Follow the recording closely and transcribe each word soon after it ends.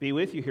be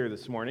with you here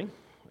this morning.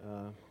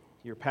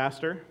 Your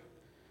pastor,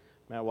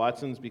 Matt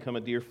Watson's become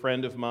a dear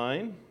friend of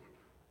mine.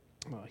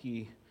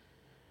 He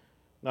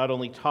not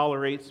only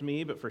tolerates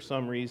me, but for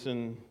some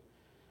reason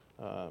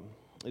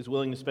is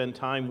willing to spend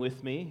time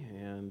with me.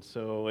 And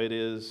so it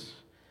is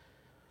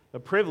a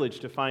privilege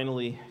to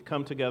finally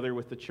come together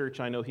with the church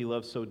I know he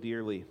loves so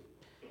dearly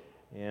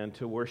and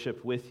to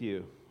worship with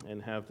you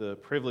and have the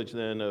privilege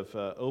then of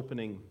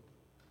opening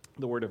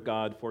the Word of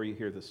God for you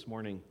here this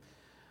morning.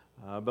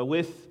 But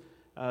with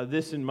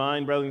this in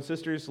mind, brothers and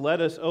sisters, let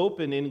us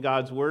open in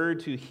God's Word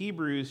to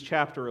Hebrews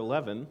chapter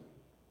 11.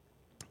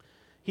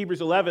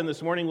 Hebrews 11,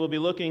 this morning we'll be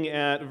looking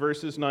at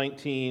verses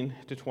 19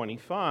 to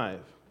 25.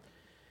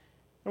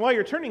 And while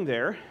you're turning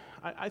there,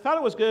 I thought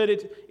it was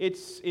good.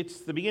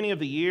 It's the beginning of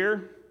the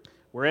year.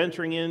 We're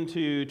entering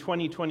into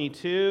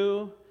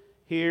 2022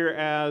 here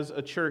as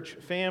a church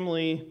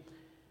family.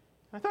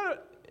 I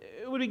thought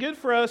it would be good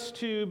for us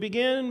to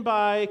begin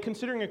by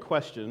considering a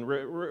question,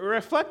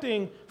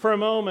 reflecting for a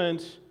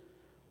moment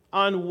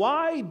on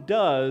why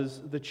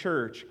does the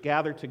church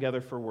gather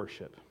together for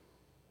worship?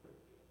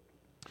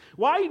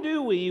 Why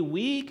do we,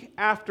 week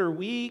after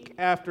week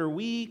after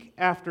week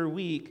after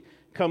week,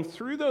 come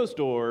through those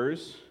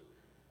doors,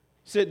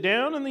 sit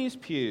down in these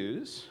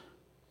pews,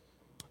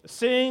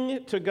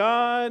 sing to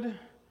God,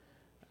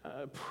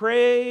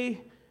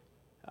 pray,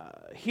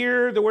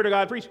 hear the Word of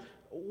God preached?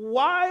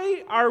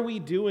 Why are we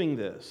doing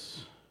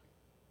this?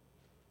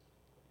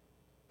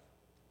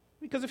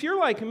 Because if you're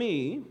like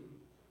me,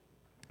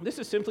 this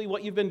is simply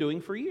what you've been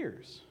doing for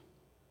years.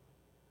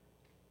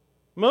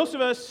 Most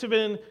of us have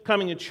been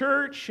coming to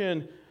church,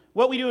 and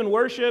what we do in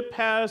worship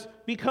has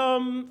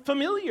become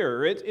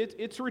familiar.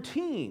 It's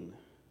routine.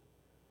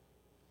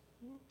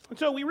 And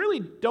so we really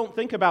don't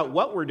think about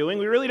what we're doing.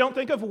 We really don't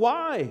think of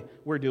why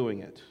we're doing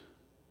it.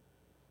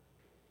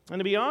 And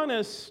to be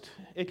honest,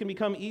 it can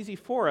become easy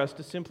for us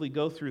to simply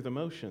go through the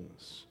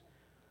motions.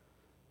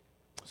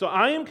 So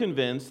I am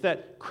convinced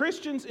that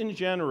Christians in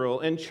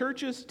general and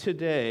churches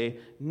today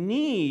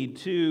need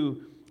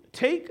to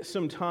take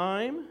some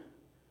time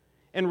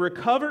and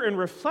recover and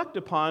reflect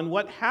upon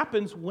what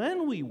happens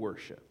when we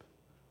worship.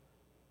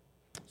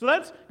 So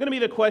that's going to be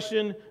the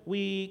question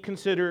we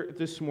consider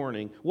this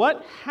morning.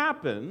 What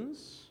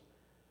happens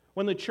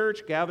when the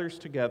church gathers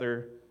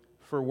together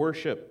for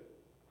worship?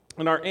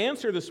 And our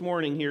answer this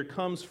morning here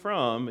comes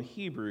from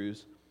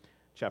Hebrews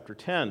chapter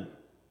 10.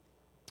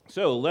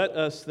 So let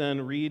us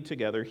then read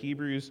together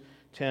Hebrews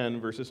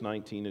 10, verses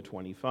 19 to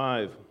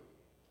 25.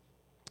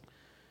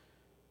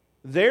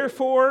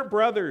 Therefore,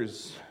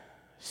 brothers,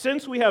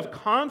 since we have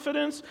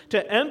confidence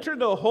to enter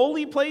the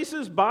holy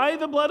places by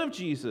the blood of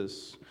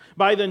Jesus,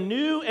 by the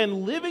new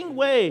and living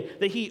way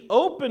that He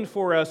opened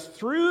for us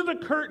through the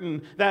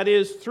curtain, that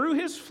is, through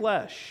His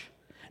flesh,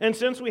 and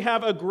since we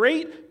have a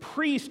great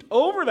priest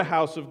over the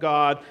house of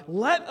God,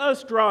 let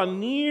us draw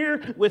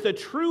near with a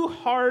true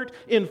heart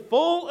in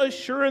full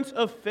assurance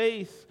of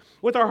faith,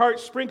 with our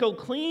hearts sprinkled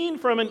clean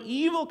from an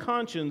evil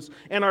conscience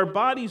and our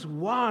bodies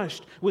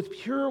washed with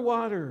pure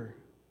water.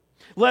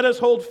 Let us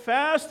hold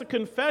fast the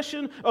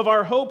confession of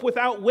our hope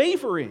without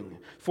wavering,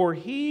 for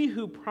He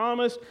who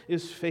promised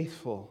is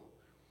faithful.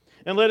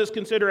 And let us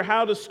consider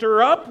how to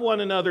stir up one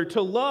another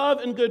to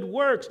love and good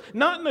works,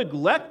 not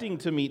neglecting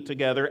to meet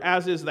together,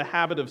 as is the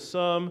habit of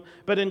some,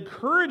 but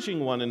encouraging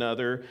one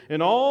another,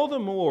 and all the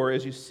more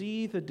as you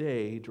see the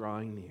day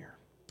drawing near.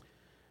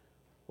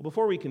 Well,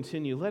 before we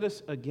continue, let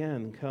us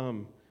again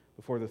come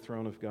before the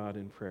throne of God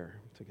in prayer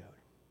together.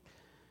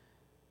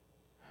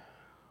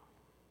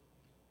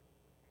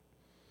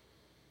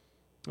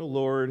 Oh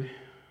Lord,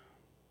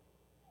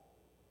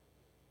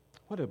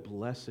 what a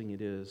blessing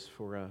it is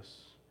for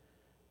us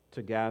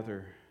to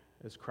gather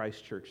as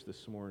Christ Church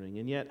this morning.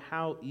 And yet,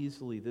 how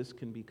easily this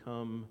can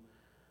become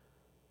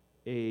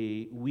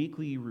a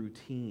weekly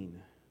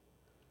routine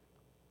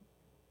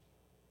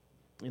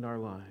in our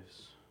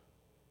lives.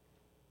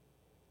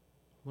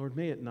 Lord,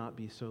 may it not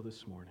be so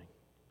this morning.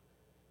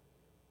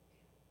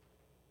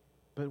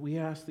 But we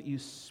ask that you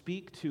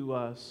speak to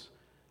us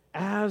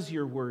as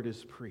your word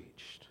is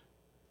preached,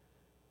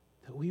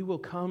 that we will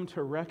come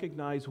to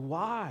recognize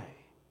why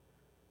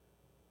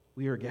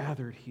we are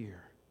gathered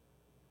here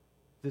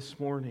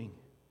this morning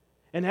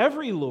and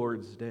every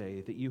Lord's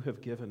Day that you have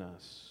given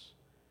us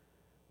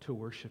to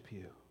worship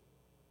you.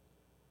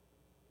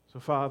 So,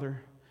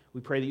 Father,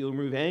 we pray that you'll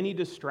remove any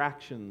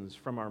distractions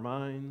from our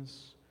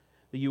minds,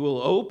 that you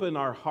will open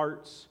our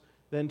hearts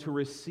then to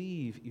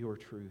receive your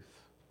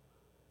truth,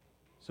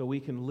 so we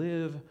can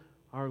live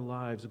our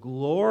lives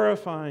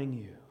glorifying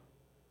you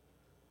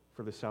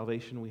for the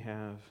salvation we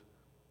have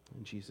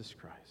in Jesus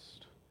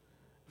Christ.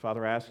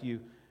 Father, I ask you,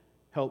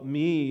 help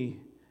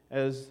me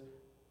as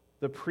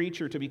the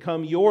preacher to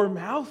become your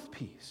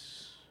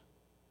mouthpiece,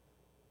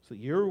 so that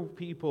your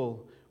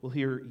people will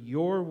hear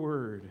your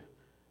word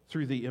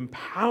through the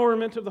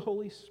empowerment of the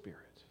Holy Spirit.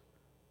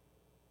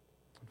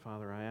 And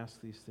Father, I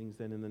ask these things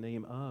then in the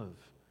name of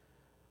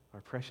our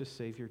precious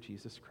Savior,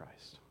 Jesus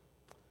Christ.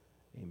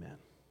 Amen.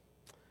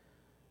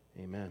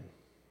 Amen.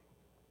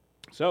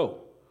 So,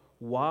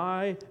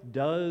 why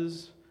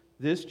does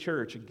this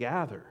church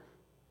gather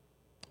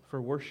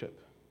for worship?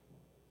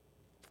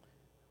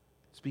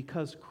 It's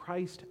because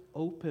Christ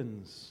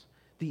opens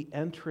the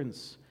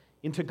entrance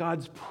into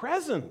God's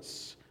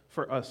presence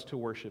for us to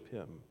worship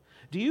Him.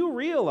 Do you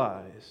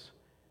realize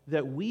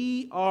that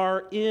we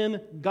are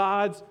in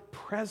God's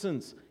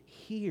presence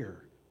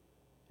here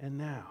and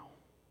now?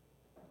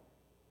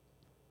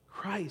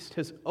 Christ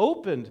has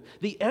opened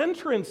the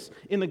entrance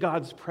into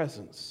God's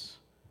presence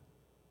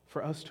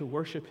for us to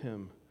worship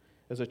Him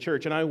as a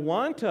church. And I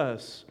want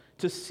us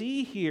to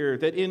see here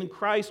that in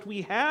Christ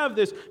we have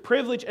this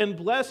privilege and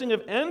blessing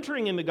of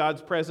entering into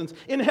God's presence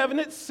in heaven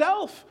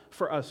itself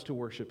for us to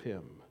worship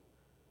Him,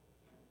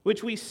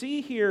 which we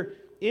see here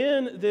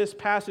in this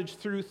passage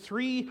through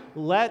 3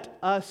 let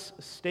us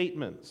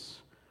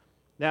statements.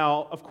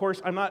 Now, of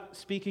course, I'm not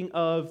speaking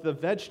of the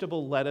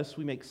vegetable lettuce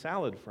we make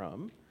salad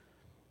from.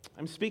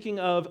 I'm speaking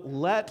of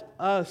let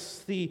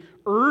us, the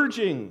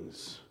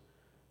urgings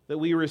that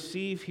we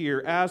receive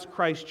here as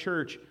Christ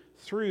Church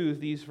through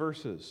these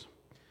verses.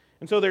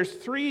 And so there's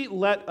 3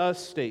 let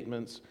us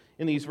statements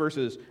in these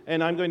verses,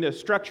 and I'm going to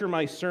structure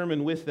my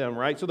sermon with them,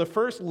 right? So the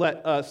first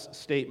let us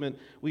statement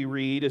we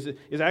read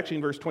is actually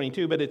in verse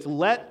 22, but it's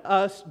let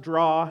us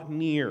draw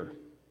near.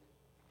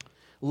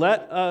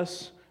 Let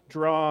us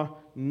draw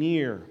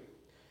near.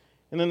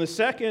 And then the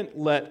second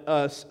let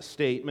us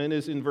statement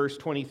is in verse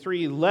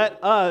 23,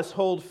 let us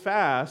hold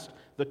fast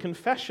the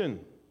confession.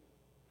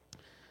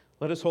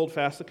 Let us hold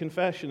fast the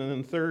confession. And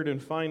then third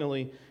and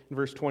finally, in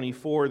verse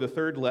 24, the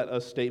third let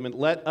us statement,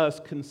 let us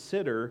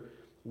consider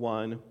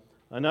one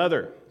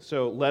another.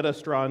 So let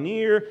us draw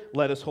near,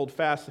 let us hold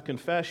fast the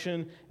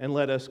confession, and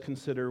let us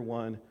consider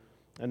one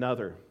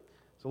another.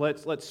 So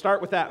let's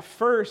start with that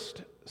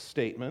first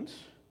statement.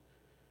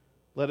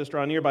 Let us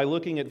draw near by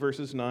looking at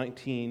verses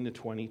 19 to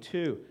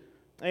 22.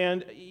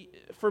 And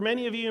for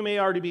many of you, you may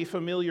already be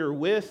familiar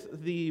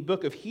with the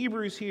book of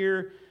Hebrews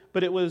here,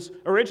 but it was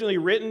originally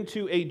written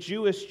to a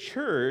Jewish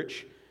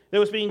church that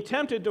was being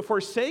tempted to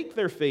forsake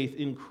their faith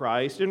in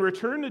Christ and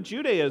return to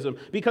Judaism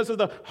because of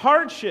the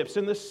hardships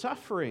and the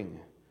suffering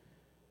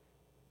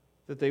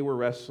that they were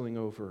wrestling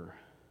over.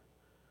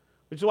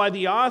 Which is why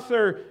the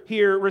author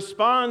here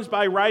responds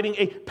by writing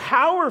a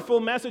powerful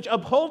message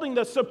upholding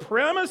the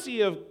supremacy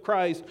of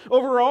Christ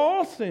over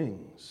all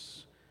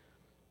things.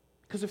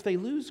 Because if they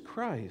lose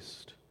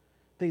Christ,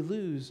 they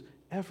lose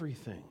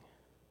everything.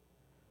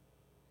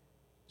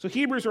 So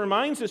Hebrews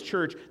reminds this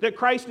church that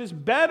Christ is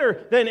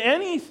better than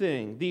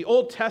anything the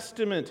Old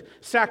Testament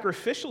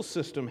sacrificial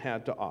system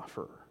had to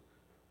offer,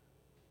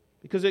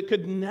 because it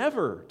could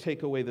never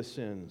take away the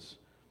sins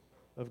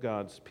of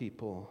God's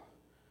people.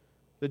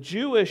 The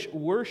Jewish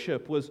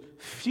worship was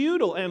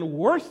futile and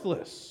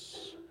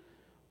worthless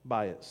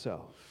by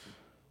itself.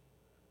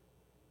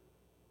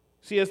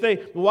 See, as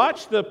they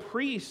watched the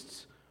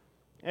priests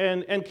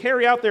and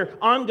carry out their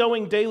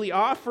ongoing daily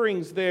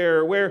offerings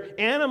there, where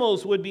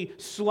animals would be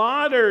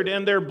slaughtered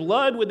and their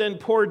blood would then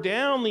pour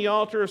down the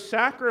altar of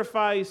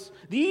sacrifice,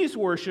 these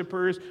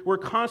worshipers were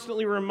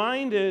constantly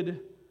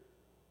reminded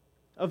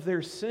of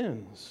their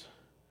sins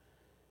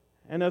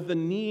and of the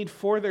need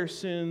for their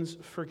sins'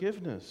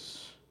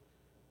 forgiveness.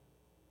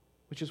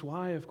 Which is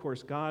why, of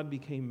course, God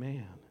became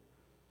man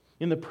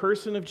in the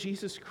person of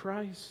Jesus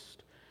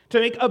Christ to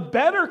make a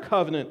better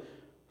covenant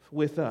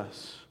with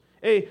us,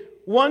 a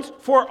once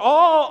for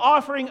all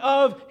offering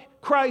of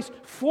Christ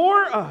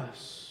for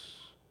us,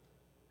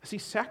 as He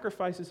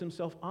sacrifices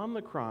Himself on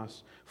the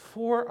cross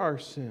for our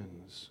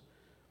sins,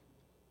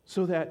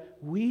 so that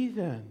we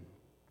then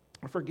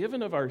are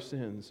forgiven of our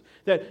sins,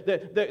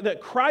 that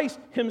Christ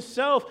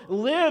Himself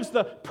lives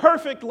the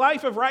perfect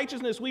life of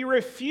righteousness we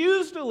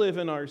refuse to live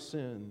in our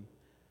sin,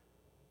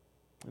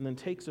 and then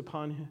takes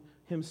upon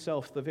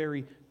Himself the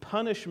very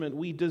punishment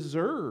we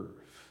deserve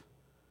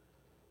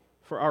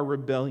for our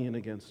rebellion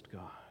against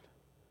God,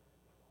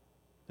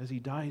 as He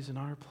dies in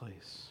our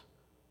place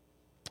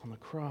on the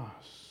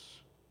cross.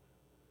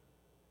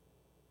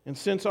 And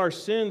since our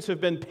sins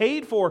have been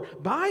paid for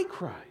by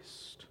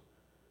Christ,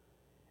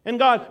 and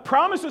God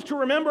promises to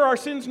remember our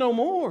sins no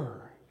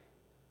more,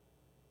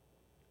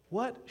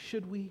 what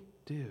should we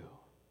do?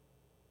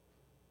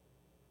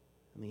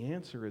 And the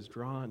answer is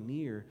draw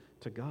near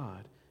to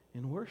God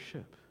in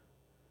worship.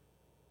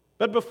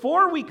 But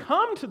before we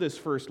come to this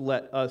first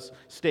let us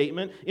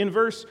statement, in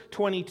verse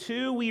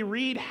 22, we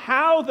read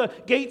how the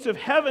gates of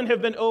heaven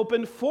have been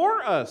opened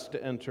for us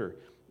to enter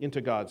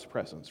into God's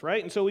presence,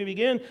 right? And so we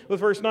begin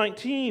with verse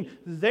 19,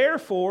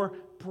 therefore,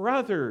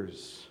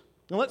 brothers.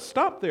 Now let's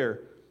stop there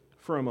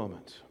for a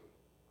moment.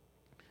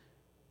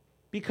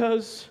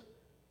 Because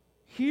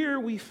here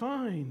we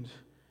find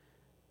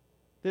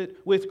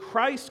that with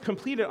Christ's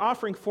completed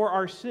offering for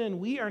our sin,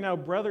 we are now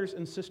brothers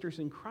and sisters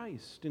in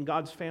Christ, in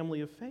God's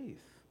family of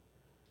faith.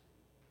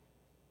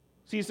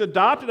 He's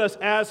adopted us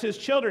as His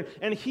children,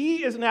 and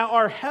He is now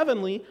our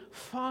heavenly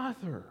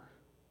Father.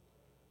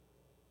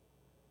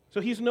 So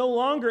He's no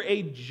longer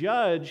a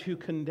judge who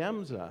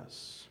condemns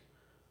us,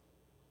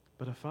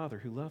 but a Father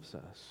who loves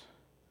us.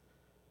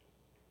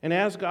 And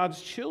as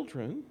God's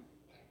children,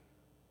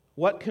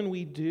 What can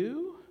we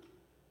do?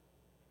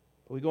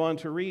 We go on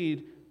to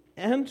read,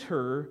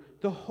 enter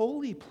the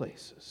holy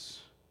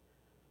places.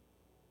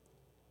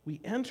 We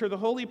enter the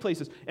holy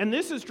places. And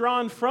this is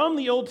drawn from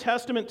the Old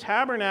Testament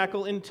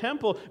tabernacle and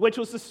temple, which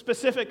was the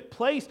specific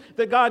place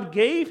that God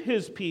gave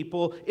his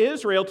people,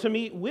 Israel, to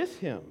meet with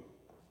him.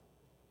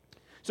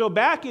 So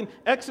back in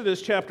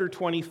Exodus chapter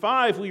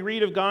 25, we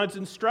read of God's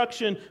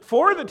instruction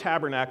for the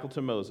tabernacle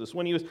to Moses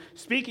when he was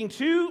speaking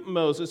to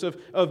Moses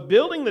of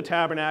building the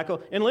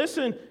tabernacle. And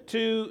listen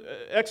to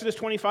Exodus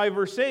 25,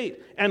 verse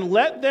 8. And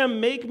let them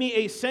make me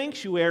a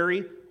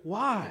sanctuary.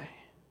 Why?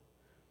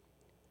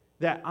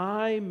 That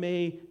I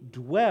may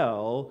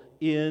dwell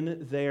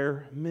in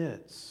their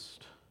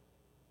midst.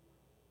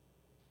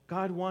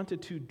 God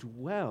wanted to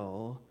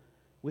dwell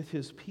with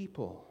his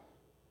people.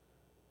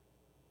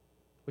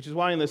 Which is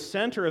why in the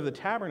center of the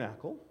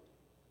tabernacle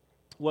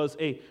was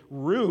a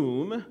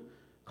room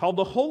called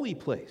the Holy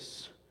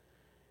Place.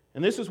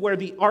 And this is where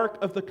the Ark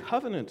of the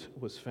Covenant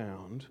was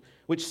found,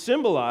 which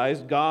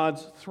symbolized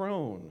God's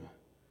throne.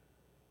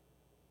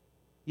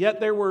 Yet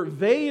there were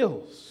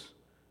veils,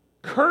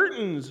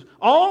 curtains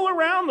all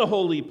around the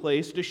holy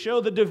place to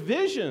show the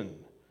division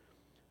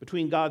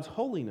between God's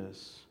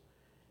holiness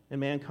and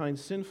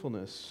mankind's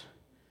sinfulness.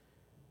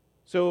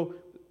 So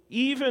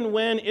even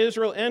when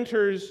Israel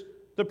enters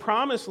the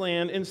promised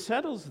land and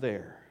settles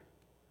there,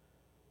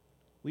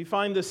 we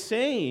find the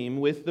same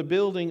with the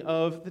building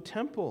of the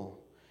temple,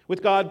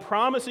 with God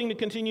promising to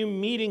continue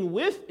meeting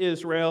with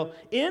Israel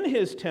in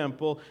his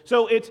temple.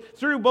 So it's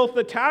through both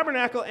the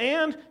tabernacle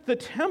and the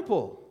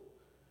temple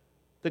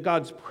that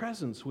God's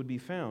presence would be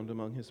found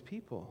among his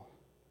people.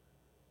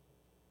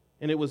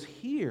 And it was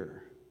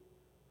here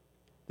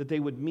that they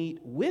would meet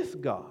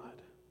with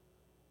God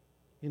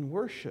in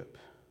worship.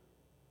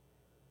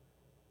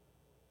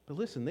 But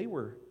listen, they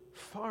were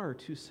far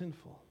too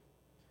sinful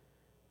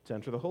to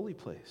enter the holy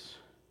place.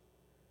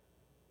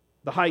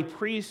 The high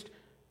priest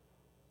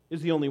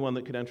is the only one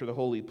that could enter the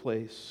holy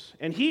place,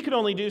 and he could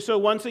only do so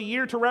once a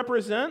year to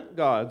represent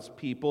God's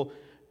people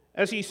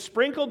as he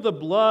sprinkled the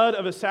blood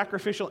of a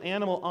sacrificial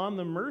animal on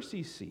the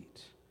mercy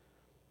seat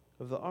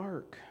of the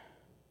ark.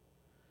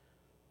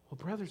 Well,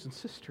 brothers and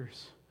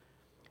sisters,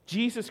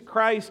 Jesus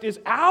Christ is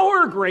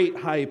our great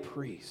high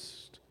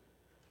priest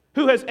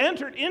who has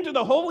entered into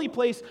the holy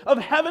place of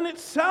heaven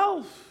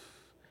itself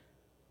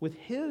with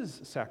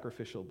his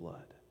sacrificial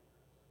blood,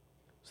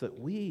 so that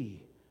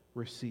we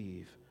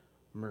receive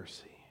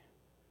mercy.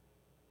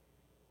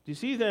 Do you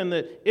see then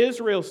that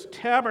Israel's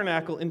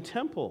tabernacle and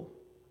temple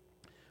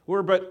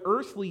were but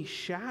earthly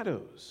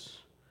shadows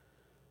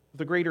of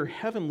the greater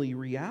heavenly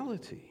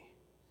reality?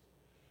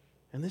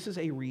 And this is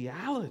a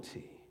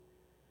reality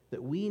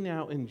that we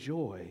now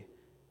enjoy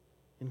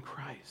in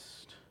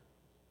Christ.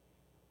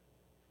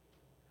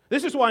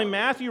 This is why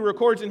Matthew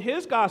records in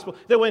his gospel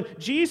that when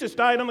Jesus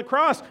died on the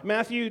cross,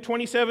 Matthew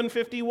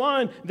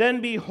 27:51, then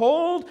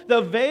behold,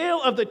 the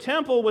veil of the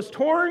temple was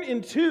torn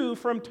in two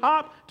from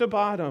top to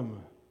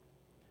bottom,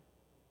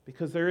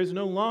 because there is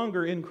no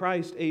longer in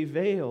Christ a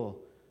veil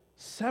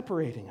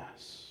separating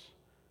us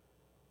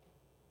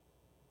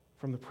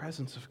from the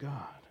presence of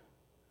God.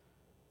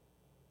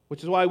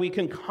 Which is why we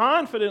can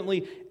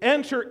confidently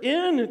enter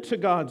into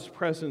God's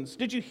presence.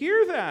 Did you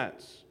hear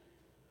that?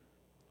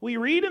 We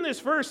read in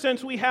this verse,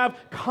 since we have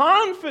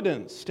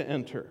confidence to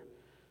enter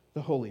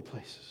the holy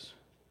places.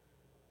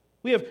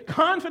 We have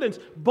confidence,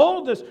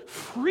 boldness,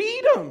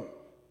 freedom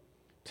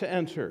to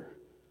enter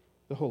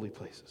the holy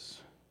places.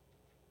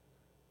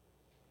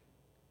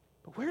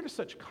 But where does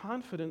such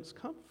confidence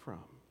come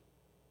from?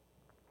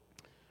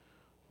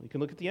 We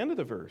can look at the end of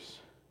the verse.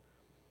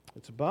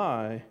 It's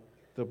by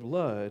the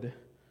blood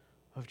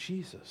of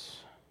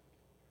Jesus.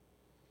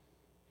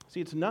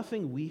 See, it's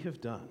nothing we have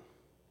done.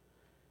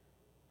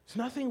 It's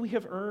nothing we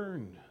have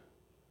earned.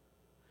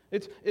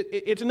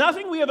 It's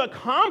nothing we have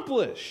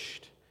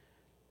accomplished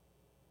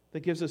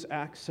that gives us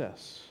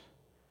access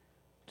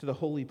to the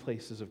holy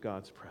places of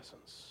God's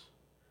presence.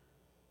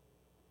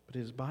 But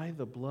it is by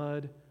the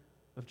blood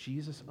of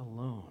Jesus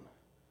alone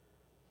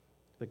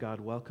that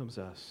God welcomes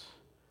us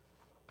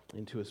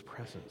into his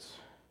presence.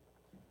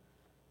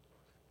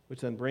 Which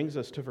then brings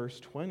us to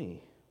verse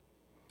 20,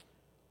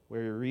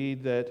 where we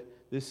read that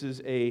this is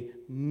a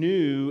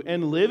new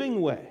and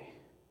living way.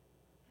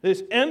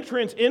 This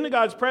entrance into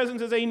God's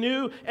presence is a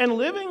new and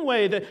living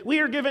way, that we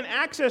are given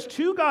access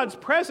to God's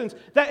presence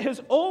that his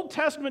Old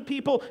Testament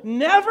people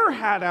never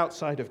had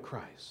outside of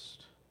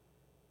Christ.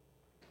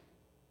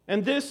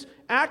 And this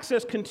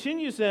access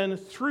continues then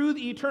through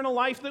the eternal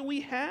life that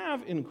we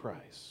have in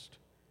Christ.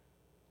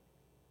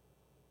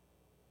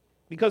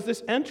 Because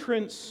this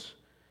entrance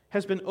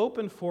has been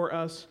opened for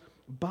us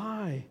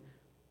by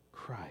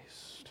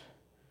Christ.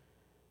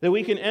 That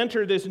we can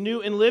enter this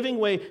new and living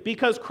way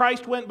because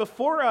Christ went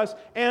before us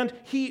and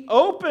he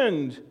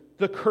opened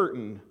the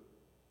curtain.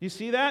 You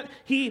see that?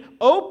 He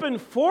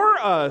opened for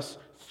us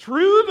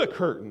through the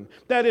curtain,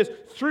 that is,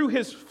 through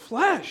his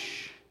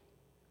flesh,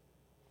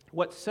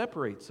 what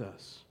separates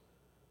us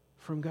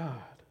from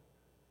God.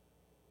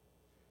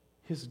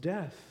 His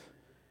death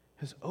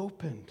has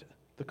opened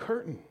the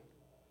curtain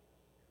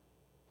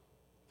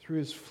through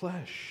his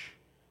flesh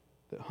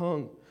that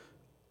hung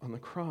on the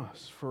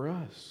cross for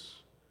us.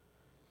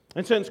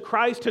 And since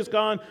Christ has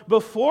gone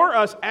before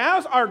us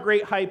as our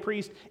great high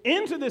priest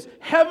into this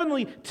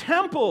heavenly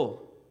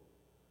temple,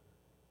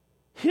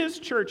 his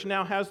church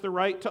now has the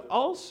right to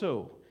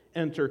also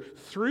enter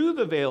through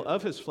the veil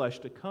of his flesh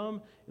to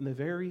come in the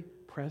very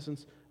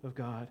presence of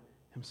God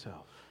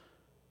himself.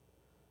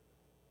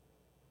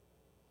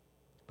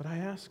 But I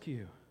ask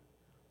you,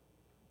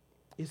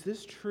 is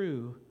this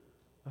true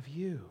of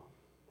you?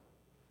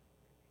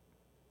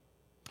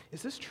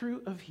 Is this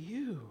true of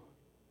you?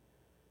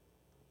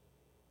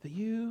 That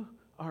you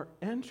are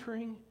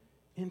entering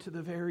into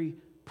the very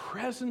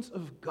presence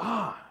of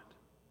God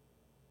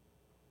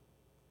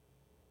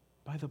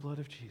by the blood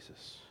of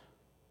Jesus.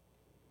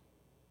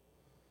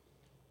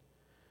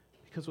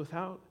 Because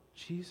without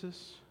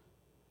Jesus,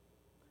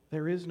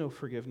 there is no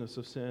forgiveness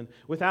of sin.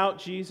 Without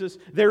Jesus,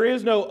 there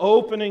is no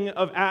opening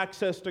of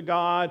access to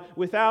God.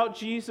 Without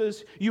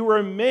Jesus, you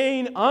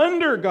remain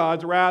under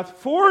God's wrath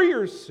for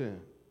your sin.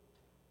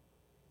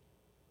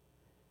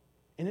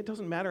 And it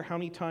doesn't matter how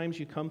many times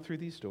you come through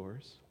these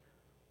doors.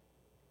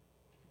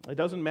 It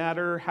doesn't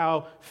matter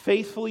how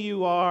faithful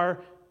you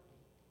are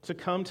to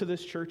come to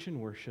this church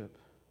and worship.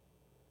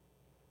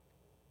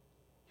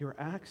 Your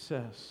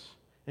access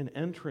and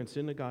entrance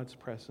into God's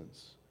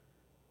presence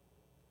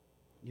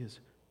is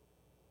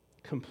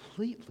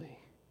completely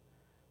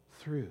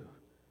through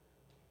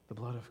the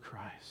blood of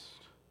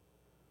Christ.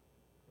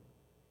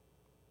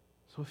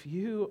 So if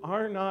you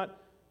are not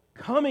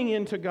coming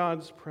into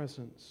God's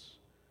presence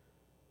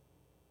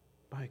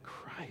by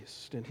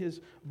Christ and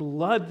his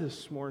blood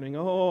this morning,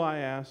 oh, I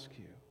ask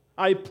you,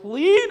 I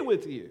plead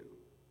with you,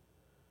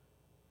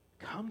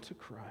 come to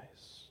Christ.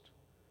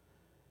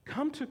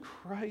 Come to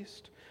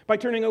Christ by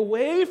turning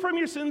away from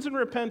your sins in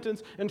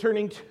repentance and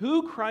turning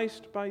to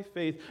Christ by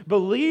faith.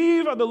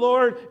 Believe on the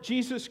Lord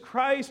Jesus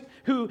Christ,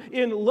 who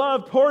in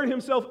love poured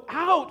himself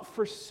out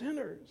for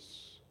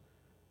sinners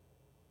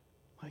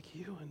like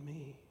you and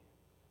me.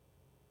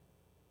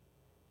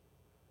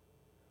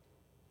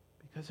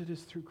 Because it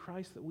is through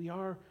Christ that we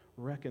are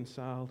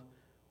reconciled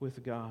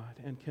with God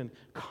and can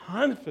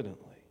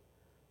confidently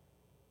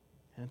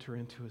enter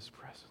into his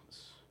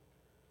presence.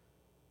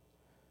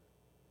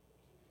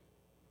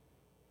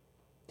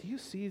 Do you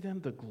see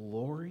then the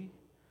glory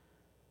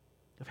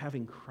of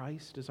having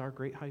Christ as our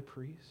great high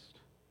priest?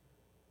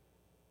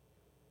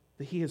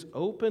 That he has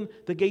opened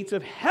the gates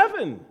of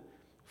heaven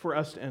for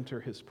us to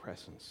enter his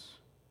presence.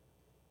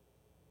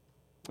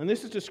 And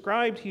this is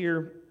described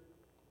here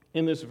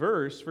in this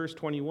verse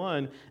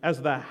 21,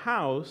 as the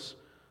house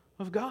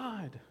of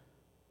God.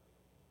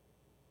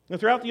 And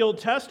throughout the Old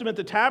Testament,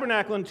 the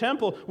tabernacle and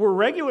temple were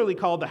regularly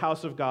called the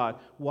house of God.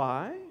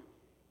 Why?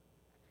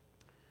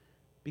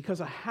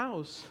 Because a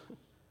house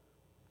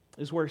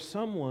is where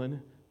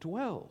someone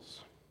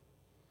dwells.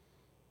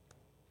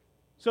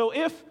 So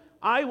if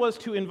I was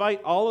to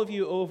invite all of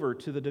you over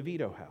to the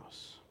DeVito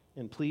house,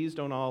 and please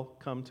don't all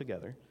come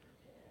together,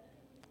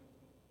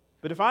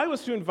 but if I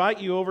was to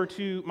invite you over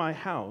to my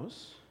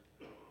house,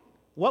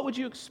 what would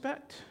you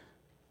expect?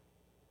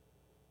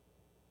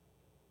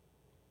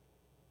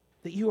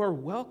 That you are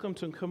welcome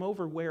to come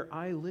over where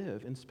I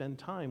live and spend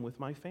time with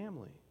my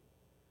family.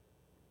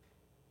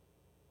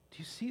 Do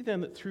you see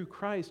then that through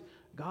Christ,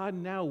 God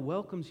now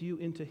welcomes you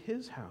into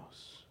his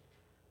house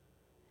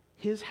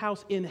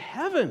in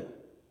heaven,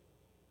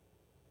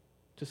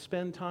 to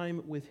spend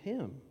time with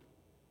him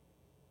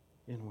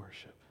in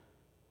worship?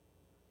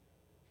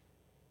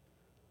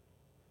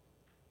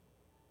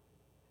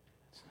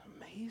 It's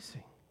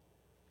amazing,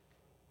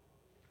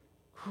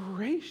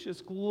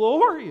 gracious,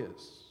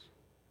 glorious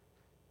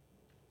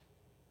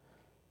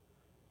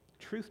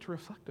truth to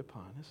reflect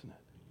upon, isn't it?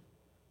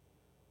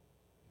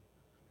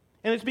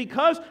 And it's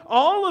because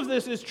all of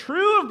this is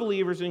true of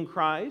believers in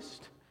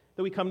Christ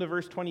that we come to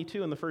verse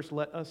 22 in the first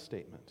 "let us"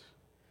 statement.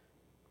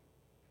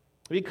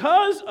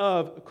 Because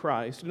of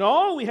Christ and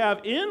all we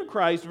have in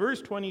Christ,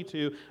 verse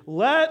 22,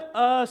 let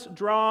us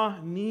draw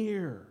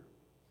near.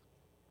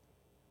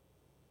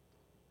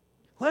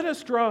 Let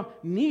us draw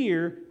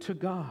near to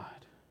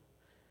God,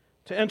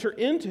 to enter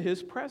into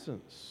his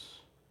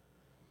presence.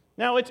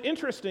 Now, it's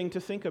interesting to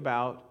think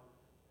about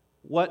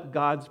what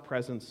God's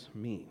presence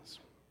means.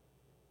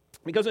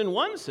 Because in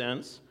one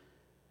sense,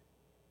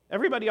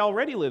 everybody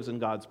already lives in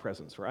God's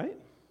presence, right?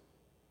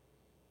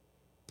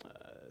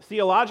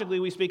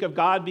 Theologically, we speak of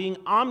God being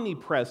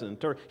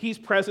omnipresent, or he's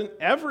present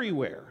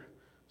everywhere.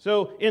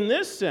 So in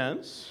this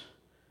sense,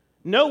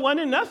 no one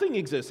and nothing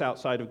exists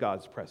outside of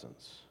God's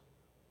presence.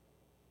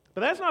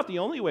 But that's not the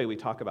only way we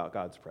talk about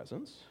God's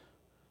presence.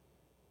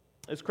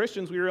 As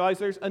Christians, we realize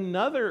there's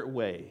another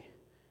way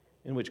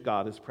in which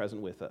God is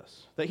present with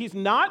us, that he's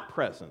not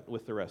present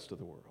with the rest of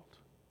the world.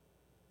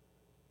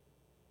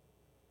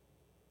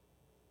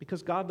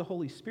 Because God the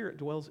Holy Spirit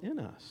dwells in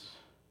us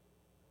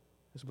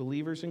as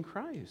believers in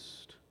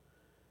Christ.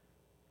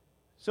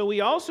 So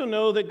we also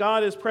know that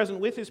God is present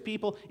with his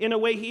people in a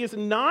way he is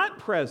not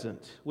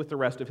present with the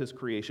rest of his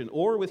creation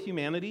or with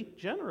humanity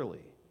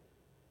generally.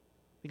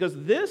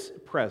 Because this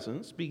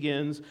presence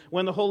begins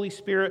when the Holy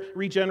Spirit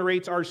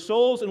regenerates our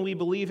souls and we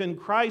believe in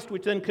Christ,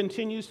 which then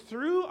continues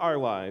through our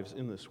lives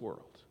in this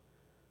world.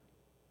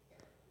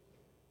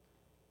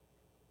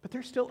 But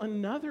there's still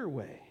another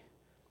way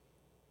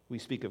we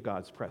speak of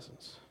God's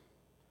presence.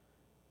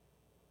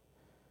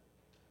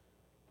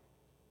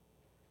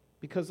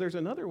 Because there's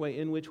another way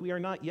in which we are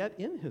not yet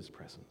in his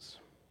presence.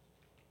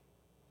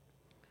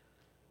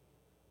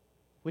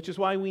 Which is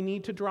why we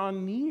need to draw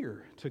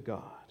near to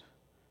God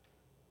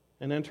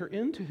and enter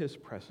into his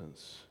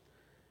presence.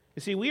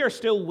 You see, we are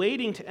still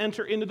waiting to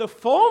enter into the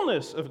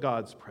fullness of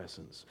God's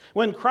presence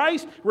when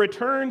Christ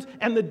returns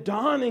and the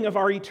dawning of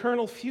our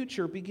eternal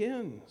future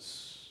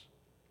begins.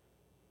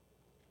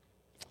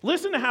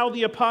 Listen to how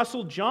the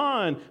Apostle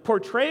John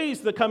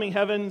portrays the coming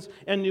heavens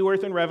and new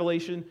earth in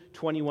Revelation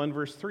 21,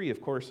 verse 3.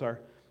 Of course,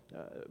 our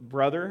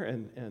brother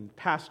and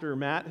Pastor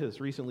Matt has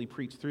recently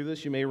preached through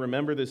this. You may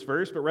remember this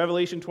verse, but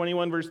Revelation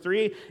 21, verse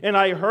 3, "And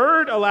I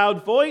heard a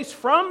loud voice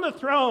from the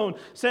throne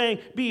saying,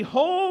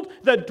 'Behold,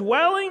 the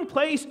dwelling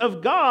place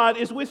of God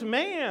is with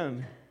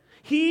man.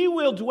 He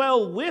will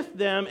dwell with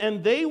them,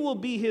 and they will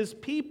be his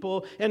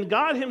people, and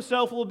God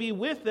himself will be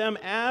with them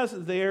as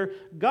their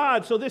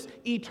God.'" So this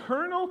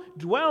eternal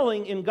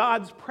dwelling in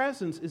God's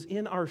presence is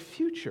in our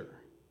future.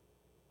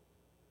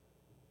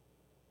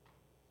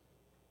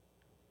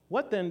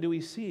 What then do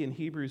we see in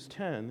Hebrews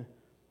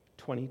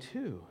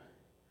 10:22?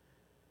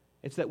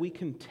 It's that we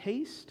can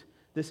taste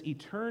this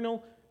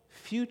eternal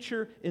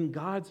future in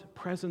God's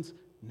presence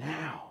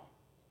now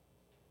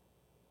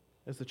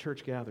as the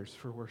church gathers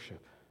for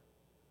worship.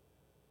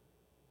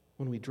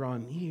 When we draw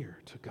near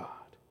to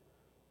God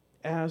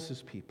as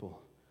his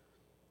people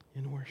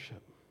in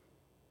worship.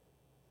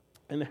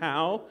 And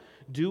how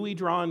do we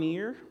draw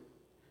near?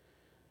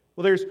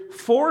 Well, there's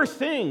 4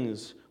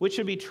 things which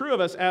should be true of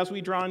us as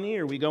we draw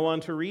near. We go on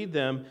to read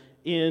them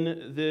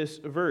in this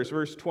verse.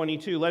 Verse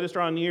 22, "Let us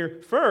draw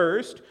near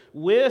first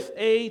with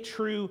a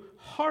true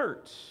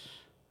heart."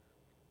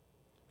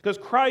 Because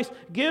Christ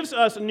gives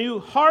us new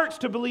hearts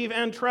to believe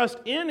and trust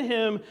in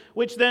him,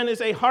 which then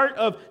is a heart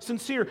of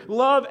sincere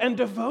love and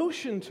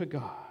devotion to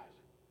God,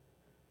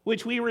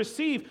 which we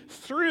receive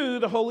through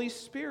the Holy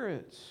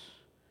Spirit.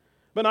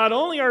 But not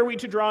only are we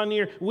to draw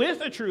near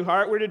with a true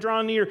heart, we're to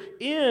draw near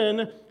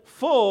in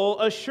full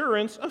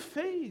assurance of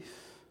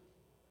faith,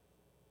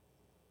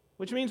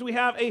 which means we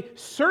have a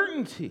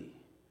certainty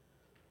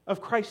of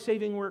Christ's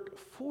saving work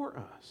for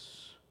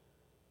us,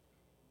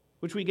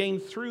 which we gain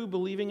through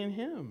believing in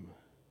him.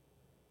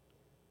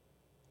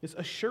 This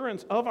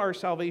assurance of our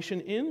salvation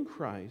in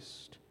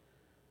Christ,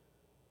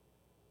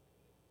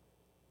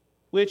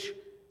 which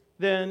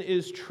then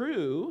is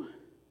true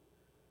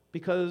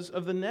because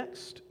of the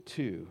next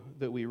 2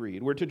 that we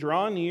read. We're to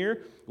draw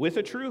near with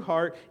a true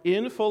heart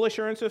in full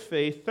assurance of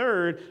faith.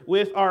 Third,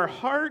 with our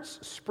hearts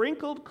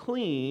sprinkled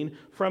clean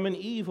from an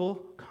evil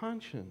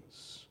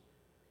conscience.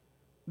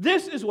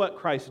 This is what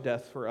Christ's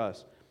death for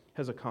us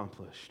has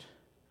accomplished.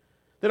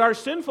 That our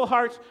sinful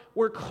hearts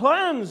were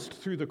cleansed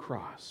through the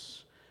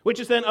cross, which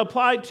is then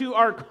applied to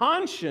our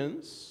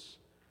conscience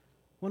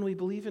when we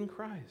believe in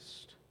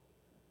Christ.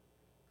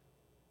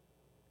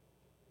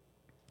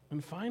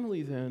 And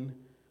finally then,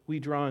 we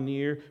draw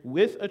near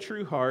with a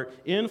true heart,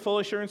 in full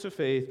assurance of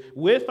faith,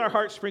 with our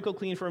hearts sprinkled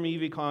clean from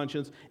evil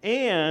conscience,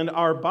 and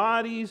our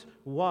bodies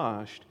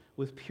washed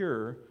with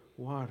pure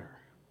water.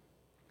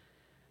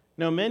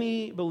 Now,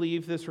 many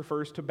believe this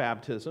refers to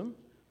baptism,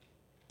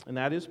 and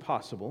that is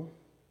possible,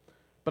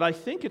 but I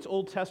think its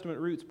Old Testament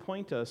roots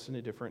point us in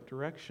a different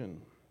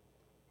direction.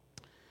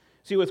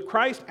 See, with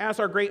Christ as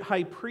our great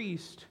high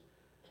priest,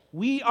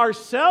 we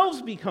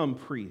ourselves become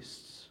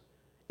priests,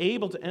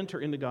 able to enter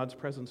into God's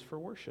presence for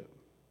worship.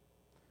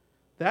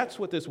 That's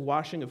what this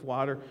washing of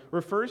water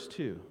refers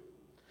to.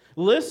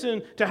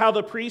 Listen to how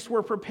the priests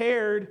were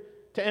prepared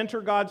to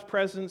enter God's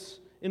presence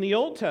in the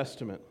Old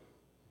Testament.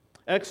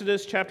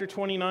 Exodus chapter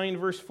 29,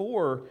 verse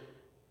 4,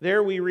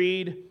 there we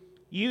read,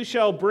 "You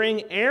shall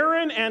bring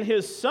Aaron and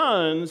his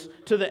sons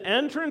to the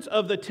entrance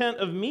of the tent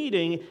of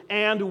meeting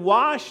and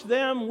wash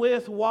them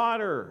with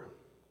water."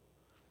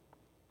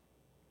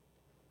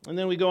 And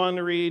then we go on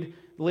to read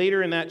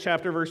later in that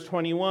chapter, verse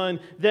 21,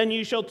 "Then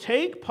you shall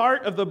take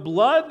part of the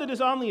blood that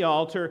is on the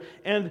altar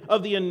and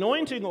of the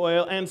anointing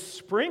oil and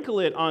sprinkle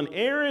it on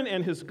Aaron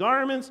and his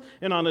garments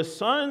and on his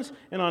sons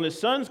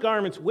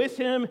garments with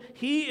him.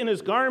 He and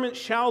his garments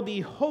shall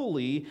be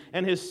holy,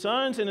 and his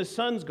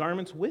sons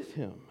garments with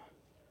him."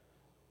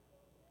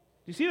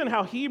 You see then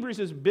how Hebrews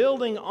is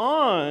building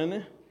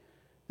on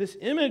this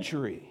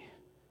imagery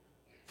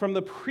from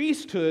the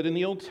priesthood in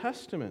the Old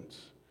Testament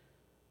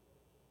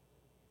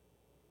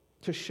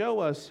to show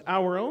us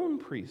our own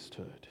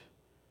priesthood.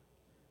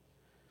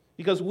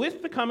 Because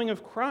with the coming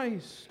of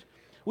Christ,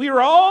 we are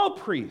all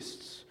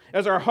priests,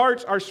 as our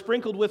hearts are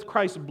sprinkled with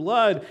Christ's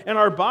blood and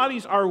our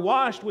bodies are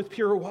washed with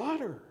pure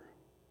water.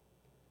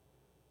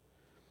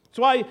 That's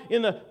why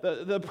in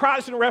the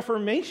Protestant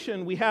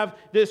Reformation we have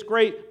this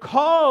great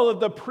call of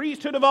the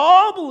priesthood of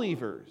all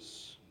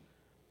believers.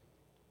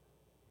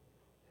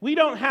 We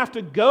don't have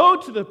to go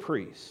to the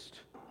priest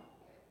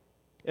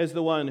as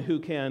the one who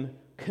can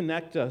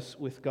connect us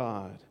with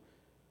God,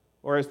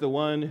 or as the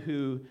one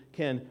who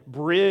can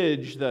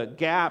bridge the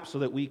gap so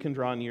that we can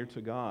draw near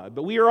to God.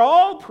 But we are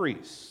all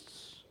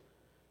priests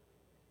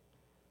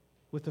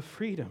with the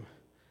freedom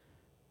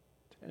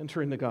to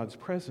enter into God's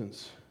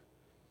presence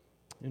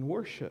in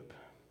worship.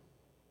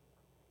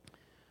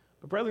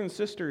 But brothers and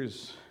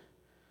sisters,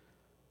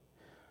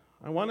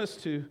 I want us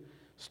to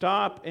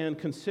stop and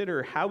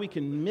consider how we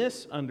can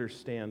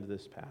misunderstand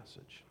this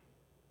passage,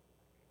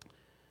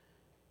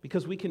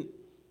 because we can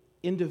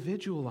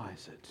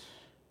individualize it.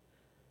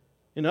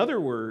 In other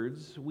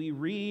words, we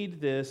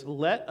read this,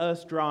 let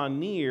us draw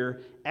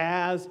near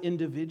as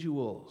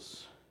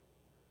individuals.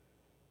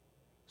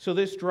 So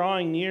this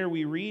drawing near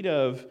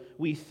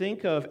we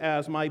think of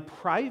as my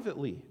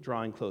privately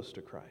drawing close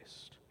to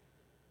Christ,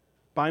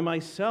 by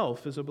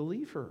myself as a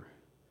believer.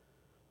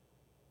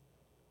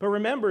 But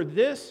remember,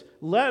 this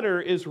letter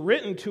is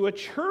written to a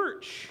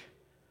church.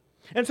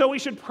 And so we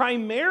should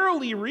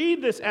primarily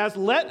read this as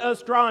let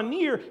us draw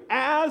near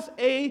as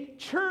a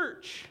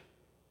church.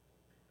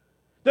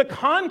 The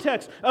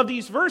context of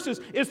these verses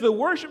is the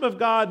worship of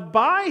God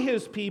by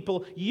His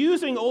people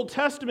using Old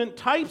Testament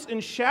types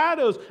and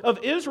shadows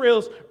of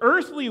Israel's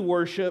earthly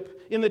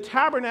worship in the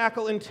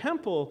tabernacle and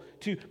temple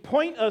to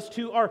point us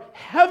to our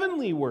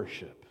heavenly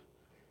worship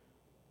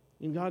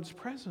in God's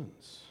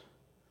presence.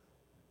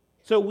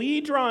 So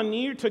we draw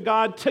near to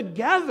God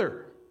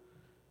together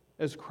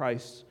as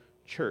Christ's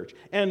church.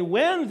 And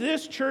when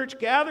this church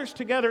gathers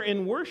together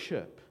in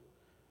worship,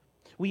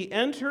 we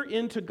enter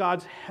into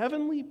God's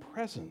heavenly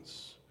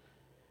presence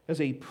as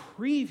a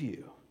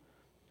preview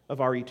of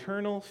our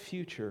eternal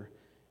future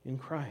in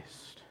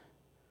Christ.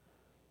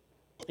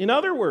 In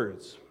other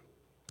words,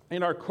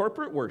 in our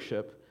corporate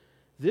worship,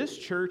 this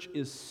church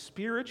is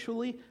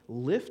spiritually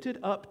lifted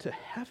up to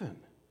heaven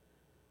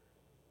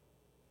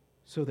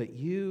so that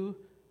you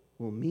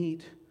will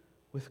meet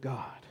with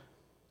God.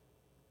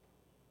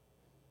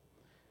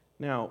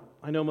 Now,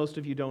 I know most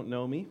of you don't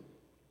know me,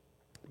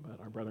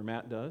 but our brother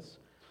Matt does,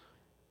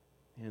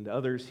 and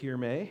others here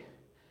may.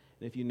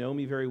 And if you know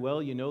me very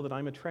well, you know that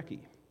I'm a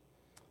Trekkie.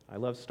 I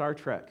love Star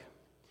Trek.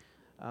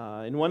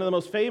 And one of the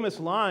most famous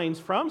lines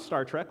from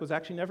Star Trek was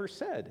actually never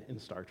said in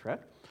Star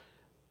Trek,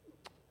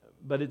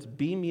 but it's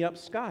 "Beam me up,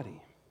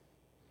 Scotty."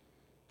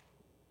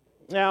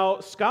 Now,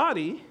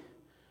 Scotty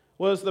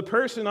was the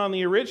person on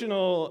the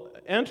original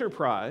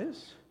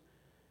Enterprise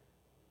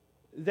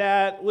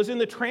that was in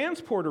the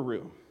transporter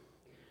room.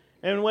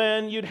 And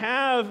when you'd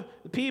have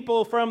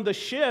people from the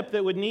ship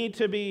that would need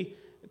to be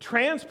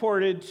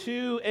transported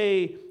to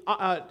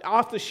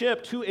off the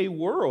ship to a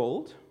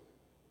world,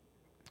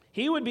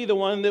 he would be the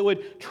one that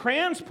would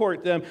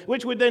transport them,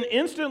 which would then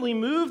instantly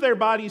move their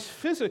bodies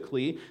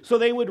physically so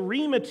they would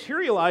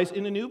rematerialize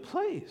in a new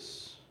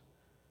place.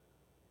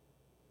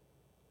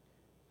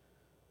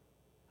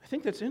 I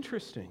think that's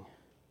interesting.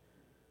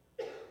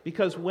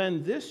 Because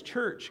when this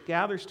church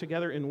gathers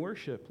together in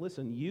worship,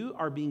 listen, you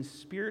are being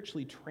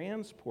spiritually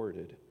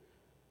transported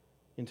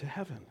into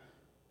heaven.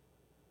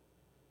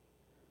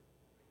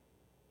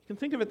 You can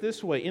think of it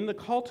this way. In the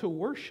call to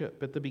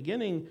worship at the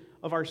beginning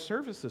of our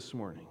service this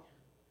morning,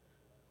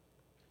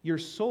 your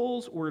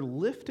souls were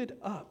lifted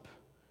up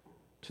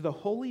to the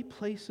holy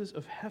places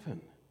of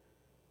heaven,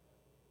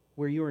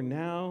 where you are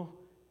now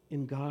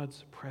in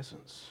God's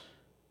presence.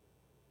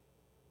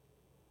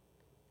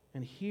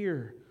 And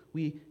here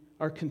we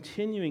are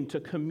continuing to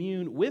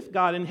commune with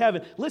God in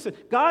heaven. Listen,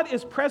 God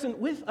is present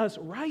with us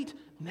right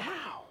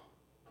now,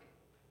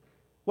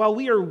 while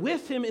we are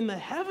with Him in the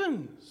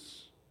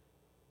heavens.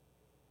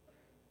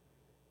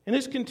 And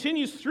this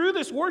continues through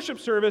this worship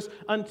service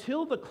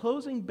until the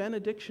closing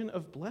benediction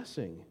of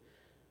blessing,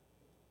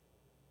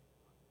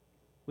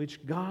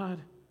 which God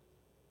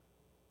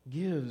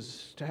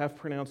gives to have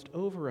pronounced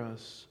over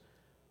us,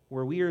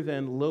 where we are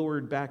then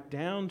lowered back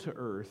down to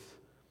earth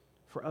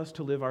for us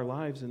to live our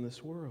lives in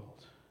this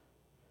world.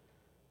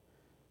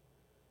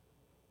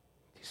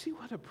 Do you see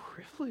what a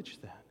privilege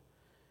then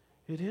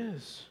it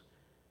is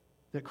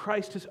that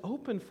Christ has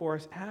opened for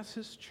us as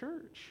His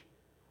church?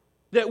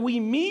 That we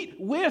meet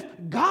with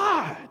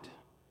God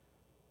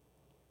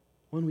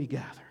when we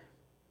gather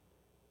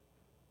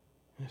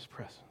in His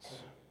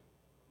presence.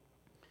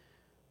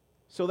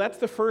 So that's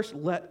the first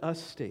let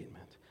us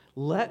statement.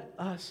 Let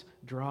us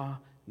draw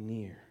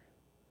near.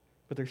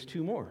 But there's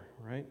two more,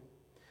 right?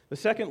 The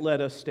second let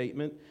us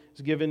statement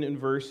is given in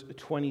verse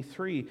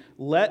 23.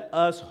 Let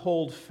us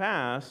hold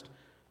fast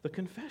the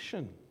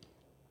confession.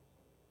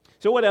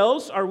 So what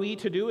else are we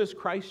to do as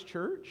Christ's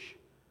church?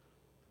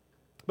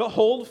 But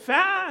hold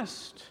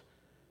fast,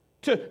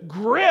 to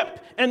grip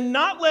and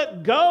not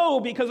let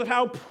go because of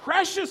how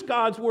precious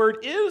God's word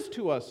is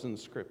to us in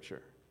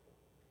Scripture.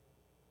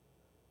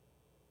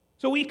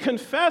 So we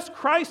confess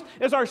Christ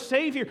as our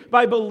Savior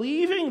by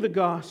believing the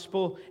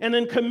gospel and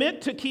then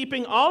commit to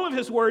keeping all of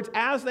His words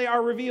as they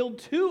are revealed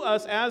to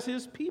us as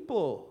His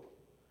people.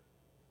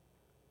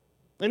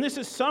 And this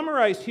is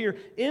summarized here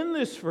in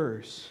this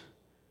verse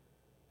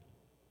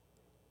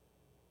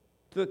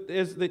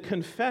as the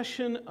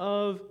confession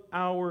of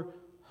our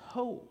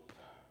hope.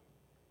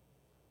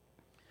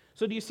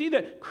 So do you see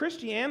that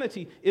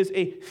Christianity is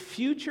a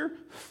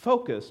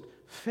future-focused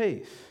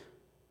faith?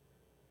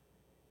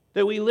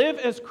 That we live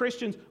as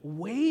Christians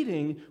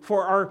waiting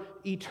for our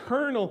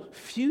eternal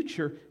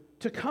future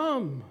to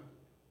come.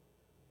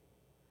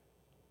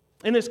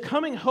 And this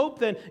coming hope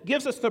then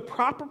gives us the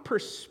proper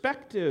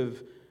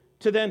perspective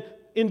to then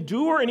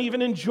endure and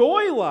even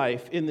enjoy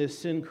life in this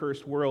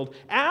sin-cursed world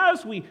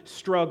as we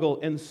struggle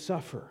and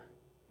suffer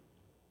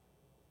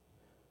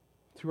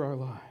through our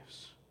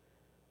lives.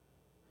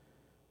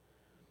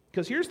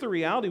 Because here's the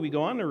reality we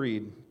go on to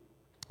read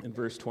in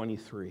verse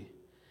 23.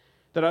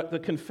 That the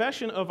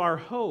confession of our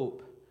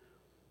hope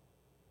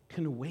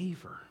can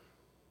waver.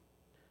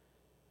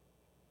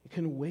 It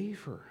can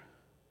waver.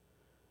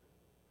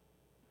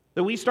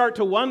 That we start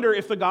to wonder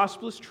if the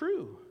gospel is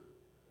true.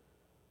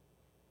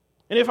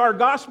 And if our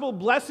gospel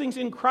blessings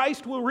in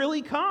Christ will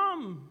really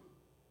come.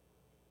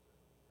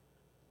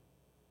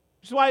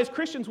 Which is why as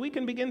Christians we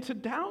can begin to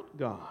doubt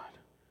God.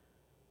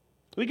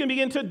 We can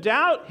begin to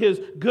doubt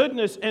His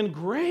goodness and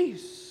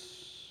grace.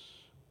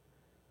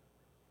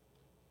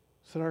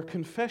 So that our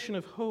confession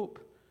of hope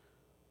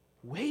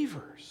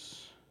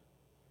wavers.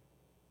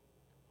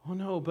 Oh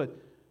no, but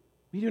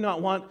we do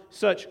not want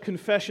such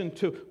confession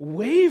to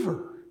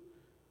waver.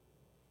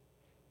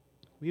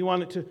 We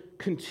want it to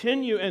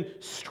continue and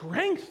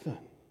strengthen.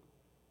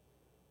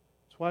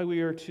 That's why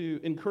we are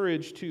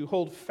encouraged to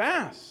hold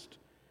fast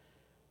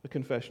the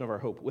confession of our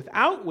hope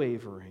without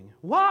wavering.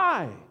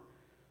 Why?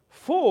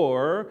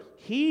 For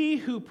He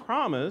who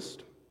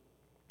promised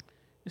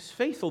is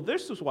faithful.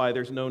 This is why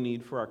there's no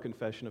need for our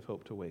confession of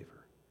hope to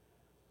waver.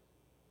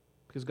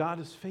 Because God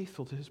is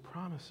faithful to His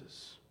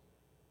promises.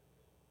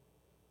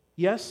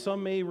 Yes,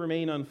 some may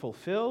remain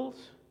unfulfilled,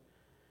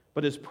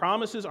 but His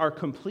promises are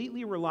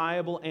completely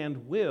reliable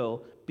and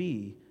will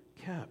be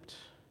kept.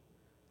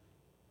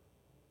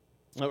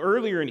 Now,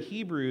 earlier in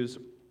Hebrews,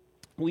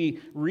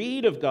 we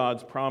read of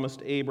God's promise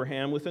to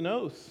Abraham with an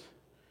oath.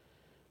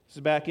 This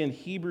is back in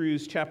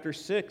Hebrews chapter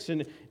 6,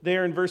 and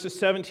there in verses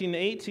 17 and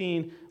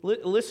 18,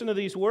 listen to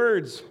these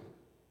words.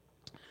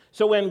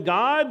 So when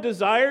God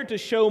desired to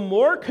show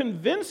more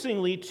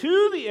convincingly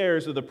to the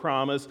heirs of the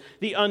promise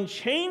the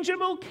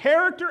unchangeable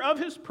character of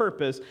His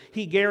purpose,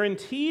 He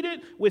guaranteed it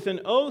with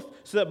an oath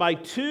so that by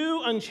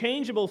two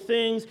unchangeable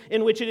things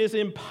in which it is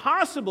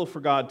impossible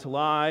for God to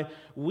lie,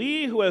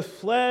 we who have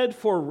fled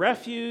for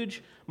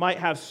refuge might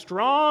have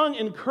strong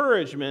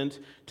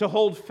encouragement to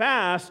hold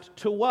fast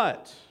to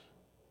what?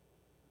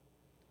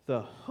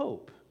 The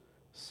hope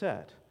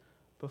set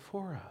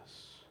before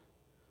us.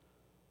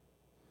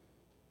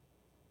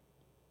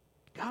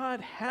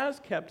 God has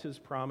kept His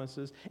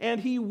promises,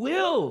 and He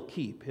will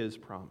keep His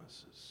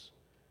promises.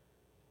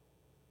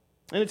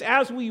 And it's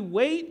as we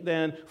wait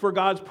then for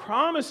God's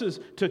promises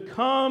to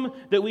come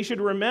that we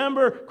should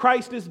remember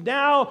Christ is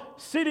now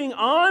sitting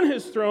on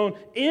His throne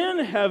in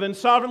heaven,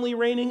 sovereignly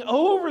reigning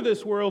over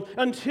this world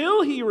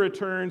until He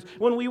returns,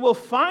 when we will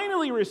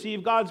finally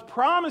receive God's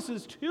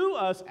promises to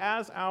us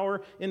as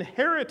our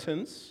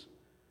inheritance,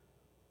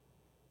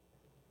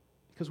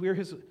 because we are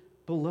His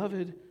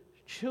beloved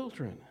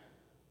children.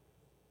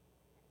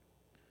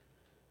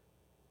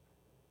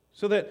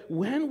 So that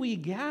when we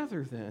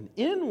gather then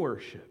in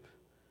worship,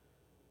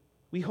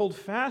 we hold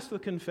fast the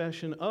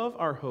confession of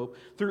our hope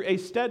through a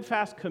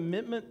steadfast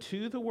commitment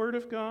to the Word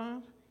of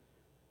God,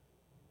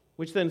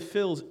 which then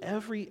fills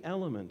every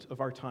element of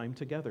our time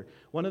together.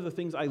 One of the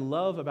things I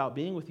love about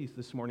being with you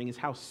this morning is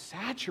how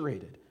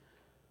saturated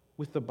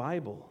with the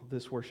Bible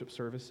this worship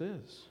service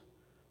is.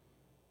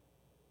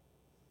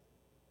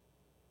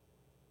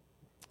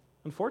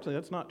 Unfortunately,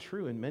 that's not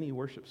true in many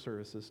worship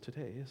services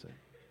today, is it?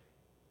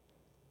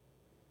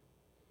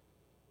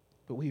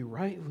 But we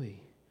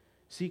rightly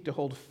seek to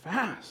hold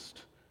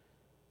fast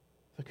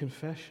the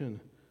confession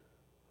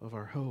of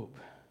our hope.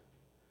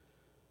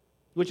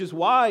 Which is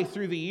why,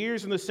 through the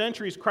years and the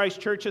centuries, Christ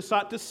Church has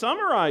sought to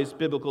summarize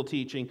biblical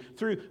teaching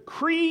through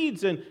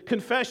creeds and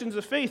confessions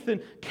of faith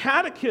and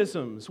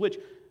catechisms, which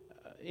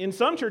in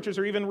some churches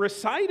are even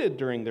recited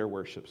during their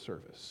worship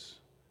service.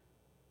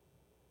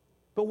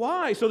 But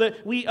why? So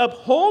that we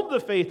uphold the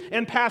faith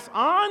and pass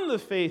on the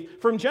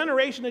faith from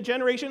generation to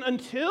generation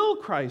until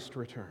Christ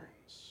returns.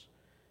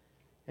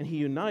 And He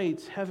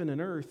unites heaven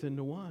and earth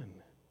into one.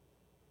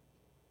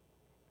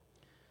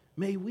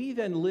 May we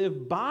then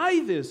live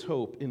by this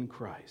hope in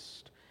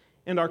Christ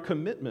and our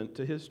commitment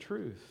to His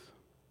truth.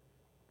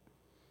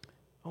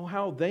 Oh,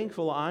 how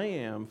thankful I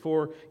am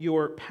for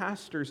your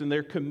pastors and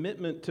their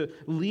commitment to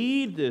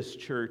lead this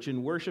church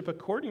in worship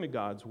according to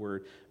God's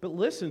word. But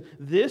listen,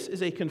 this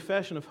is a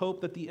confession of hope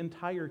that the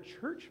entire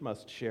church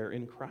must share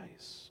in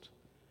Christ.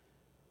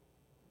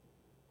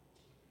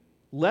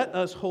 Let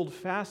us hold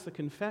fast the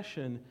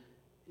confession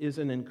is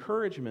an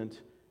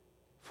encouragement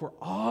for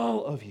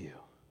all of you,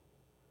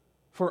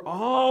 for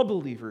all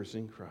believers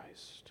in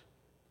Christ.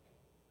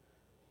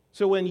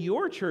 So when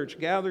your church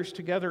gathers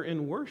together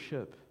in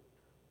worship,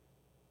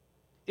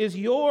 is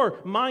your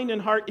mind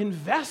and heart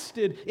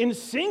invested in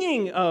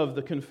singing of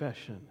the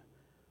confession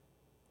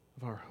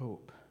of our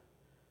hope?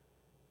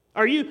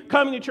 Are you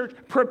coming to church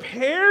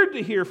prepared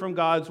to hear from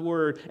God's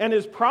word and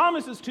His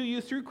promises to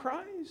you through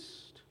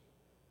Christ?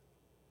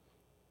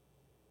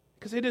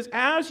 Because it is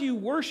as you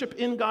worship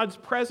in God's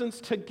presence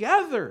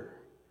together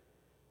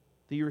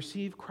that you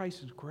receive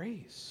Christ's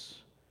grace,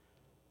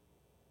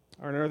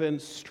 and are then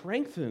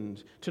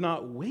strengthened to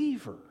not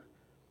waver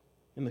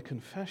in the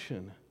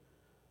confession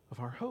of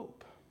our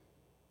hope.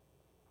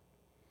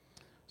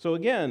 So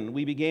again,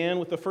 we began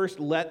with the first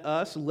let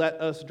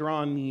us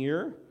draw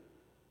near, which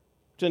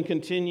then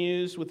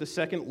continues with the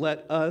second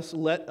let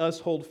us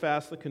hold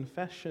fast the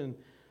confession.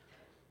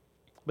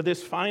 But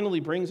this finally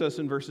brings us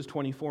in verses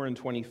 24 and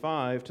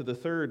 25 to the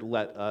third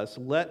let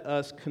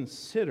us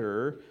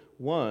consider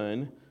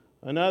one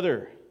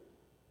another.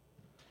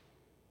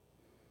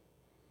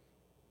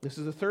 This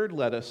is the third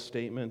let us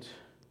statement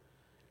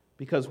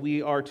because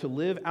we are to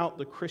live out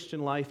the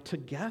Christian life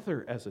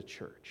together as a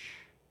church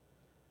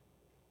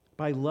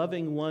by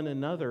loving one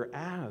another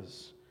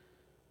as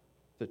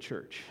the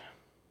church.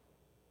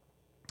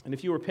 And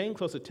if you were paying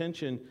close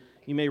attention,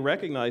 you may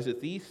recognize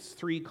that these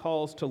three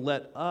calls to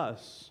let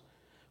us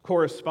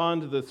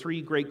correspond to the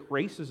three great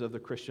graces of the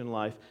Christian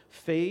life: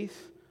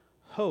 faith,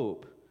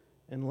 hope,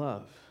 and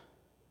love.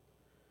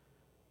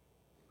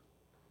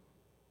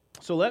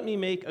 So let me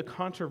make a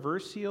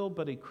controversial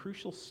but a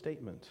crucial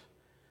statement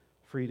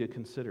for you to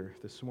consider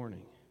this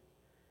morning.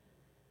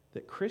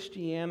 That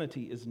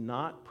Christianity is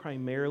not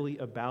primarily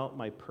about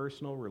my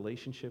personal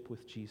relationship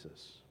with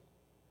Jesus.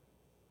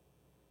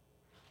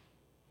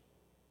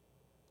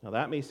 Now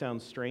that may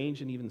sound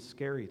strange and even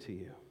scary to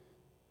you.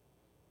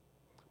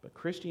 But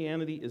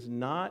Christianity is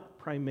not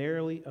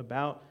primarily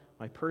about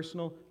my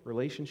personal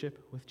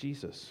relationship with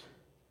Jesus.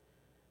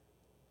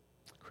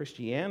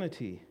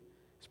 Christianity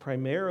is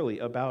primarily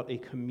about a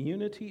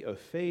community of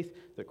faith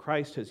that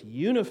Christ has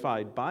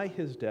unified by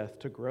His death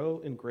to grow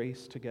in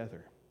grace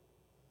together.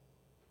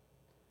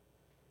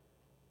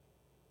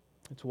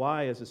 It's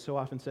why, as is so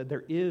often said,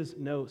 there is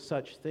no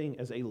such thing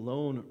as a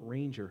Lone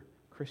Ranger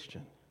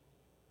Christian.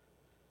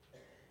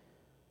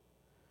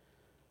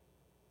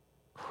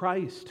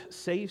 Christ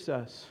saves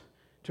us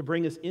to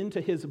bring us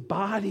into His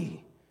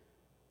body,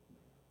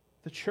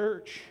 the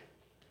church.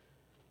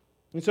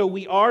 And so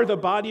we are the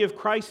body of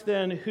Christ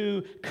then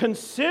who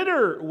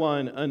consider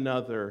one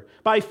another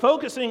by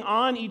focusing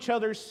on each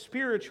other's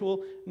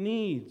spiritual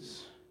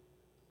needs.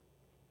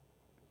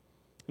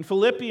 In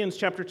Philippians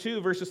chapter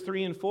 2, verses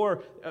 3 and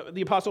 4,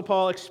 the Apostle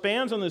Paul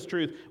expands on this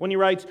truth when he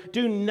writes,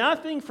 "Do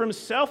nothing from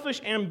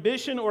selfish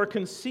ambition or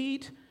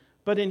conceit,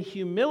 but in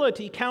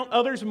humility count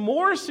others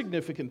more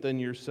significant than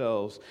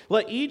yourselves.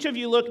 Let each of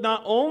you look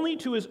not only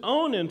to his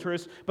own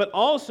interests, but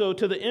also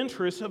to the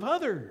interests of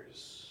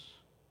others."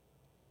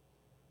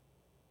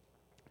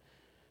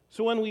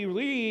 So when we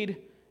read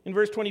in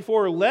verse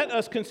 24, "Let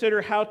us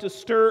consider how to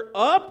stir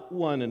up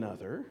one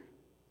another,"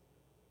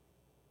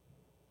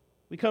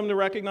 we come to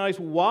recognize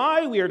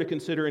why we are to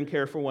consider and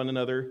care for one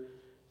another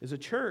as a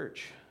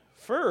church.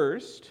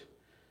 First,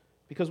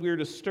 because we are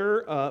to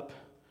stir up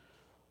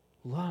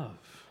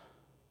love.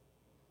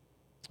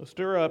 So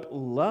stir up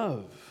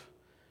love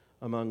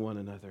among one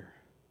another,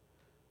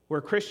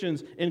 where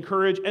Christians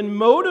encourage and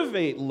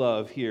motivate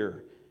love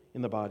here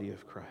in the body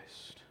of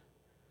Christ.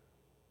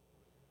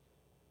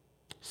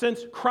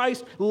 Since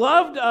Christ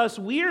loved us,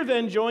 we are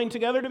then joined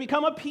together to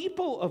become a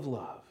people of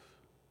love.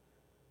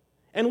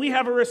 And we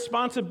have a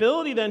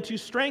responsibility then to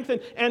strengthen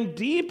and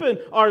deepen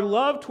our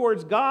love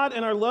towards God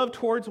and our love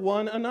towards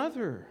one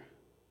another.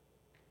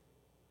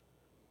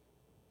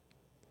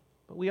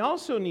 But we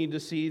also need to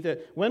see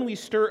that when we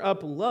stir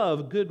up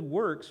love, good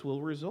works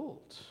will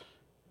result.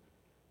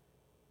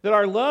 That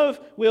our love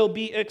will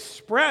be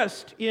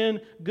expressed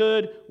in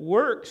good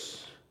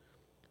works,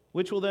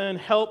 which will then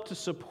help to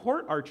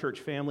support our church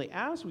family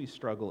as we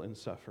struggle and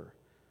suffer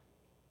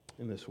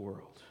in this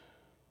world.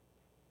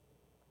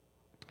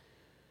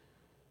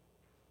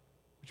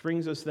 Which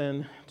brings us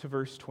then to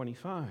verse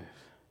 25,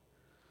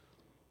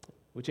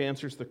 which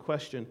answers the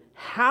question,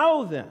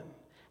 how then?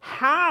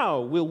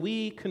 How will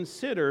we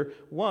consider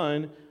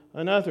one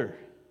another?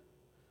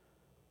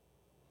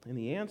 And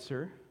the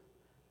answer,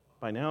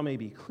 by now may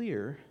be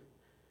clear,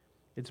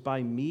 it's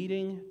by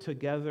meeting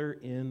together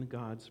in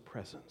God's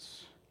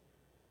presence.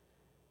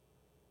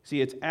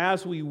 See, it's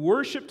as we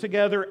worship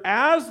together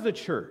as the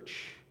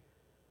church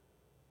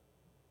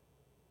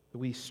that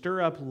we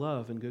stir up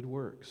love and good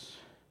works.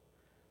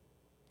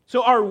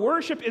 So our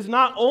worship is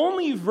not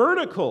only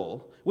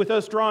vertical with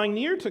us drawing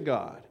near to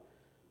God,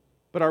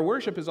 but our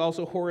worship is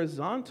also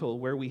horizontal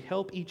where we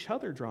help each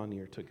other draw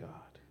near to God.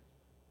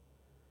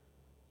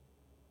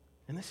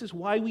 And this is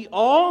why we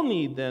all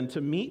need then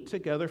to meet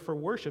together for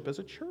worship as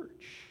a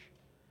church.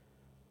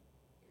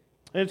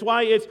 And it's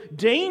why it's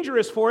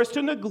dangerous for us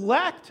to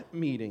neglect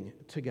meeting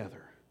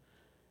together.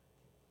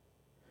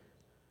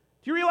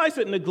 Do you realize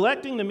that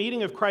neglecting the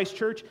meeting of Christ's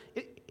church,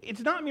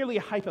 it's not merely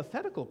a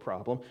hypothetical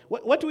problem?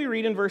 What do we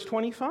read in verse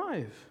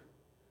 25?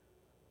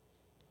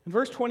 In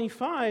verse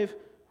 25,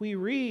 we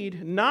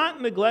read,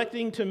 not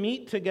neglecting to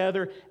meet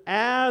together,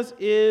 as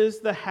is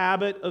the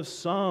habit of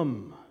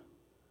some.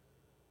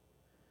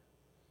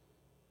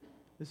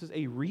 This is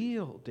a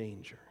real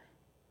danger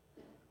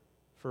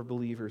for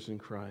believers in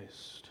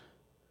Christ.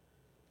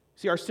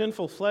 See, our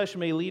sinful flesh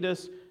may lead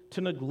us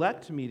to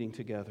neglect meeting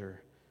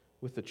together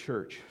with the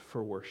church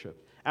for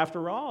worship.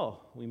 After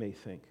all, we may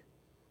think,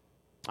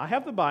 I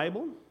have the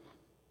Bible.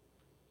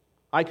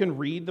 I can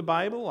read the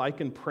Bible. I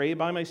can pray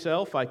by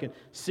myself. I can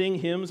sing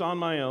hymns on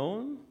my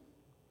own.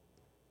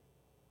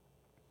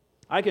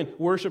 I can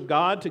worship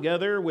God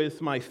together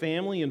with my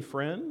family and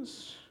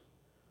friends.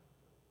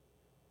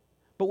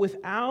 But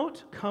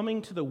without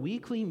coming to the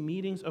weekly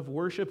meetings of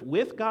worship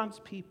with God's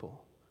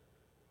people,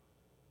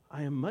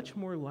 I am much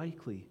more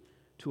likely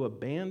to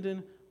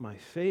abandon my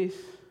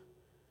faith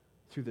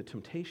through the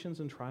temptations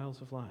and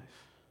trials of life.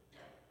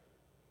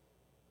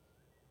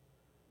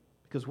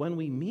 Because when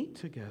we meet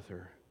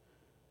together,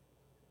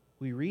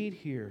 we read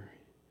here,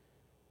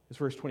 as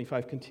verse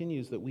 25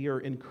 continues, that we are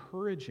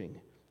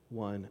encouraging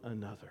one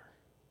another.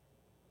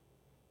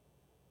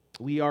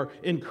 We are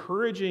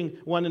encouraging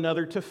one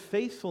another to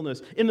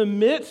faithfulness in the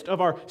midst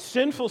of our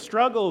sinful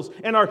struggles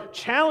and our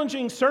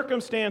challenging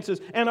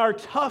circumstances and our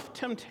tough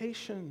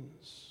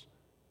temptations.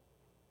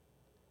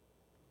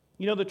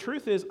 You know, the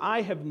truth is,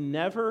 I have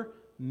never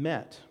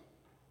met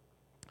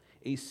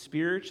a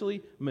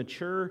spiritually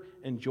mature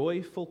and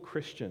joyful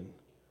Christian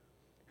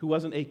who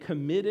wasn't a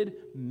committed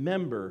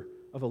member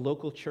of a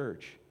local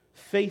church,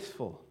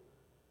 faithful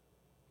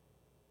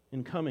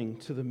in coming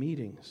to the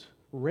meetings,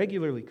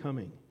 regularly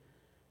coming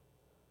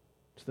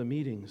to the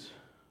meetings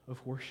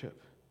of worship.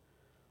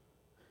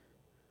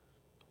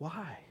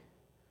 Why?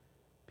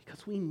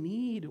 Because we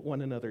need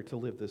one another to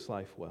live this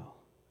life well.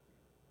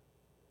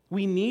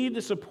 We need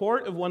the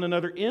support of one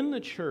another in the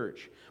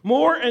church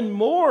more and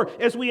more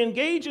as we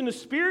engage in a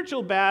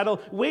spiritual battle,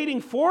 waiting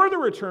for the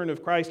return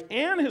of Christ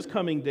and his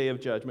coming day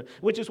of judgment,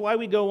 which is why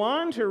we go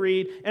on to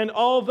read, and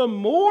all the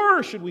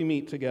more should we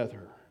meet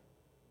together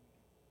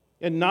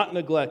and not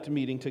neglect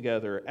meeting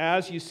together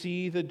as you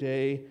see the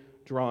day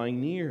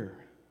drawing near.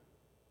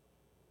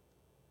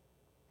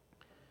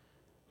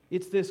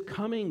 It's this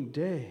coming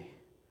day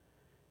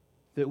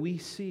that we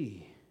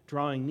see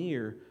drawing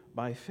near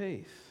by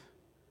faith.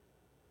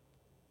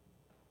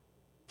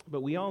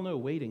 But we all know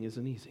waiting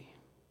isn't easy,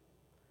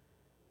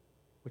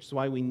 which is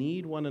why we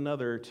need one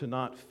another to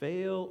not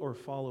fail or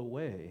fall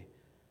away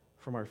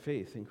from our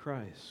faith in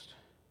Christ.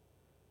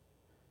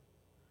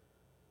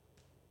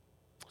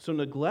 So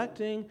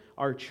neglecting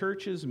our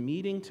churches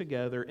meeting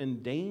together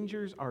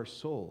endangers our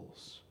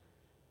souls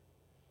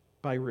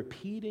by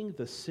repeating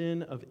the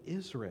sin of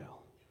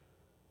Israel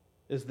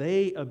as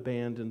they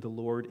abandoned the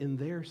Lord in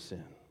their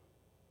sin.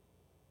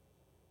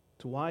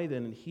 To why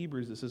then in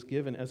Hebrews this is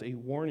given as a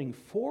warning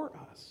for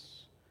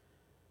us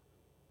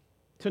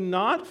to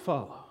not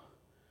follow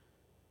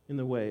in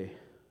the way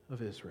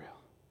of Israel,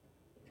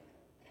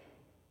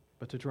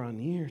 but to draw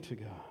near to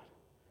God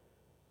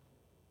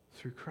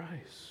through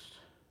Christ.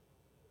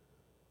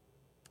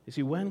 You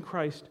see, when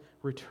Christ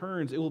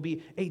returns, it will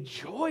be a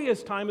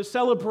joyous time of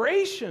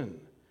celebration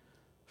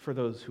for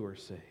those who are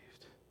saved.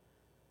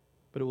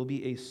 But it will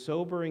be a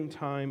sobering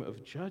time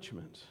of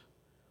judgment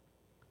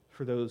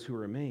for those who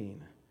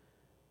remain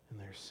in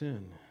their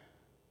sin.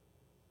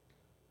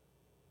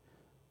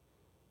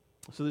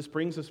 So this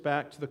brings us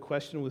back to the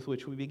question with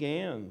which we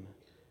began.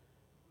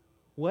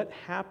 What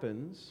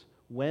happens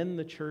when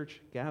the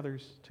church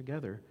gathers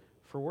together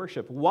for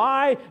worship?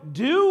 Why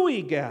do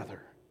we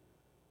gather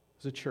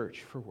as a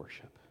church for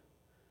worship?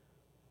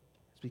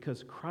 It's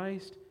because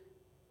Christ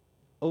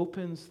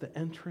opens the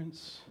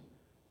entrance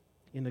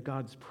into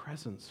God's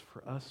presence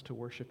for us to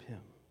worship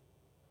him.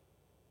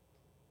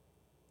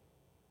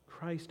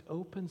 Christ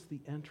opens the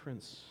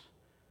entrance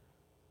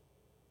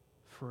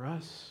for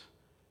us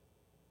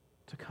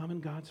to come in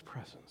God's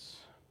presence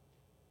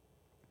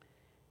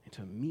and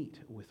to meet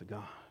with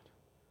God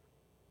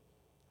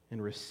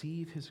and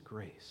receive his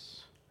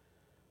grace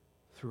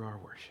through our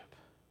worship.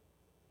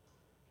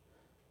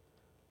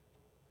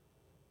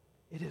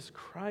 It is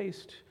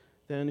Christ,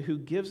 then, who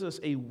gives us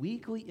a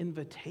weekly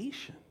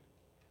invitation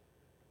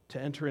to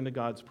enter into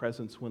God's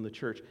presence when the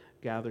church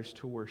gathers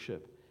to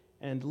worship.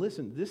 And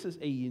listen, this is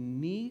a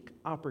unique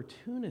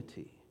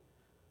opportunity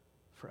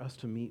for us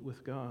to meet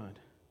with God,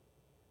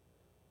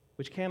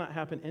 which cannot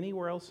happen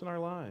anywhere else in our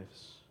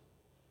lives,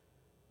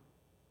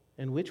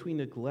 and which we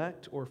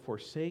neglect or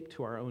forsake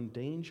to our own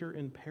danger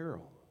and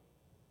peril.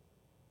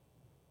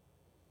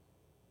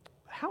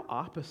 How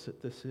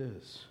opposite this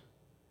is.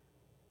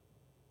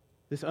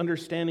 This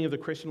understanding of the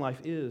Christian life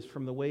is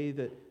from the way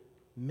that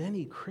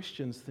many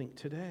Christians think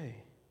today.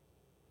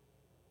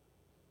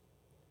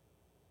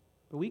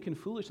 But we can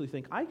foolishly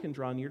think, I can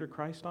draw near to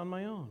Christ on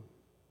my own.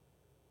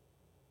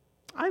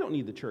 I don't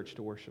need the church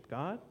to worship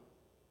God.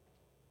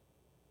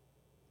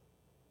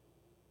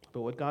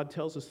 But what God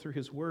tells us through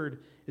His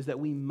Word is that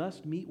we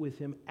must meet with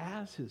Him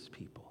as His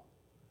people.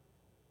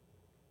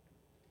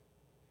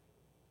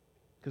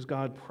 Because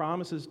God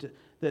promises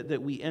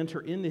that we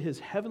enter into His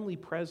heavenly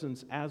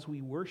presence as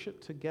we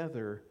worship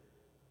together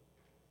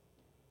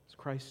as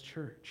Christ's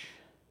church.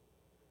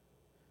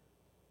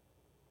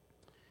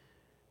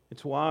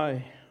 It's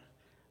why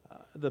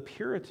the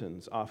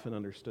Puritans often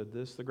understood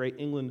this. The great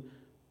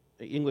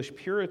English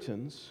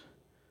Puritans,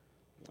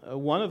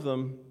 one of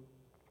them,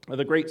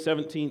 the great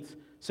 17th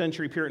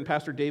century Puritan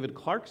pastor David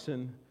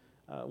Clarkson,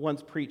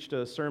 once preached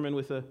a sermon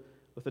with a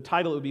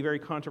title that would be very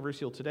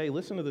controversial today.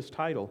 Listen to this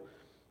title.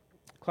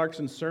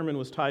 Clarkson's sermon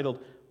was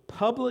titled,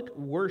 "Public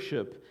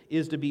Worship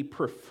is to be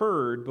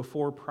Preferred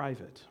Before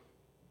Private."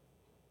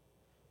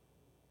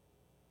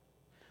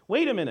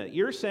 Wait a minute,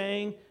 you're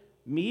saying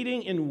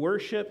meeting in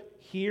worship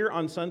here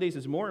on Sundays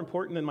is more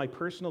important than my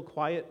personal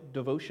quiet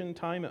devotion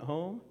time at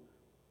home?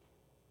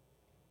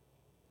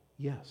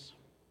 Yes.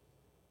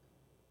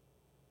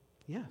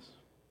 Yes.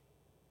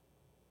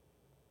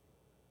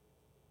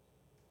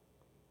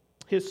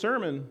 His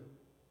sermon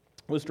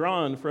was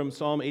drawn from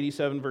Psalm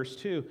 87, verse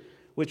 2,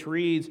 which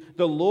reads,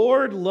 "The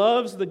Lord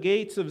loves the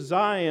gates of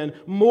Zion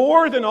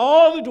more than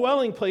all the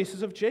dwelling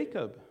places of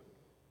Jacob."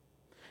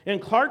 And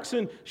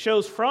Clarkson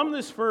shows from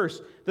this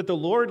verse that the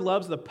Lord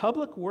loves the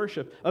public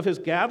worship of His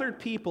gathered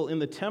people in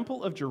the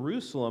temple of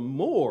Jerusalem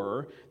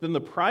more than the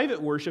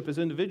private worship as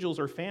individuals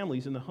or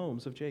families in the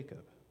homes of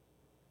Jacob.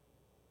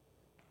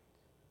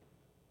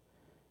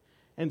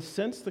 And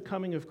since the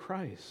coming of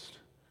Christ,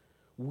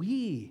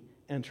 we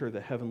enter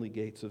the heavenly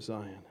gates of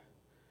Zion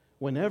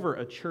whenever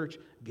a church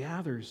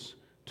gathers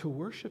to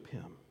worship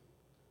Him.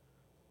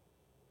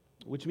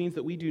 Which means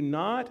that we do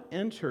not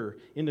enter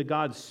into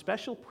God's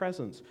special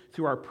presence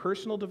through our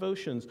personal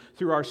devotions,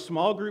 through our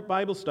small group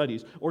Bible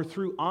studies, or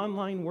through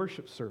online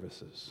worship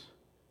services.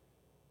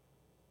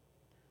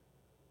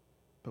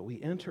 But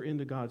we enter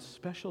into God's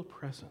special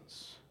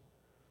presence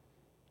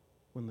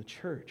when the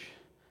church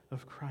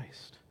of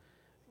Christ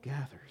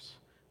gathers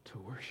to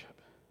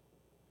worship.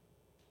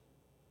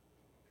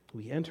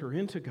 We enter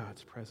into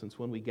God's presence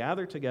when we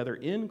gather together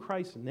in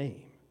Christ's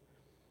name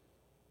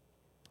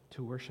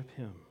to worship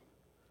Him.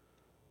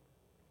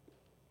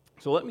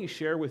 So let me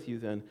share with you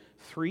then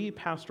 3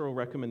 pastoral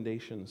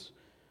recommendations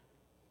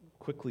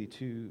quickly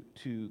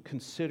to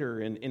consider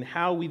in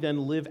how we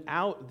then live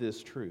out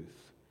this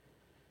truth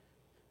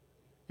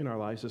in our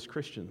lives as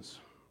Christians.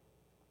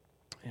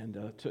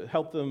 And to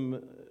help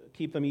them,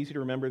 keep them easy to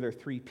remember, they're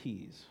 3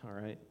 P's, all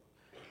right?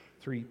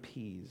 3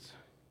 P's.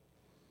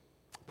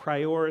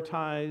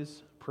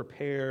 Prioritize,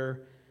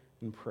 prepare,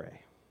 and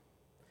pray.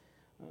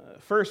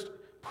 First,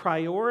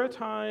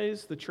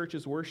 prioritize the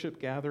church's worship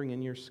gathering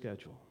in your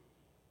schedule.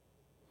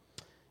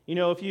 You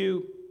know, if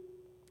you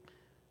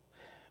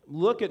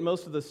look at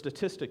most of the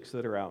statistics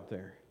that are out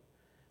there,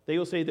 they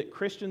will say that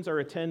Christians are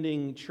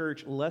attending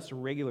church less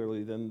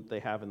regularly than they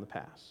have in the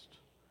past.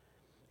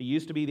 It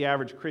used to be the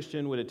average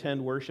Christian would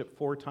attend worship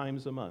 4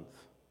 times a month.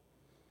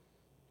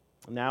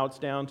 Now it's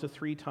down to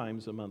 3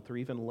 times a month, or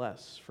even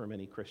less for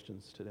many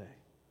Christians today.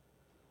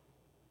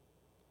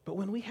 But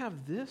when we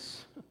have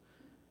this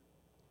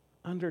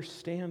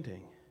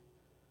understanding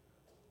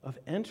of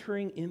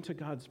entering into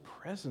God's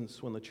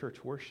presence when the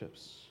church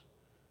worships,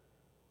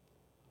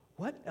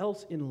 what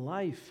else in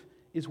life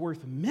is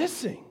worth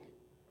missing?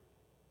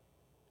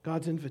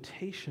 God's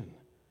invitation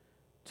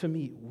to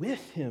meet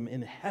with Him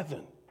in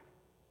heaven,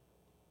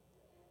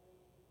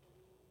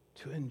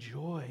 to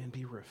enjoy and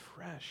be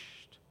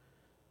refreshed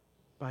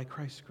by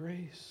Christ's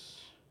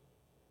grace.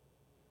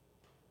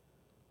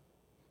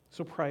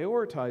 So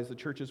prioritize the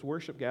church's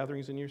worship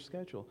gatherings in your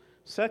schedule.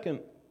 Second,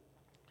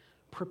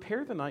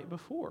 prepare the night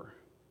before.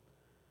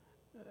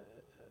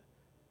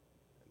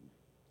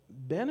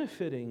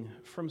 Benefiting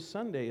from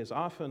Sunday is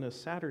often a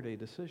Saturday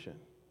decision.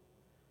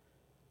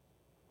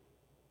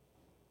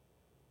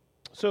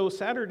 So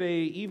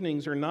Saturday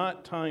evenings are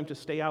not time to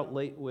stay out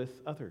late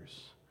with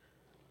others.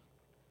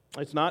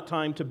 It's not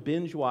time to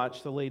binge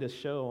watch the latest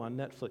show on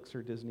Netflix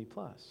or Disney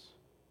Plus.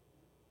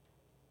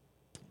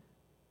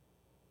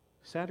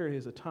 Saturday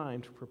is a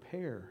time to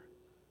prepare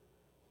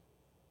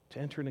to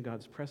enter into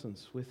God's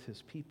presence with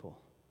His people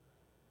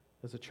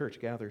as the church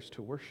gathers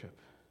to worship.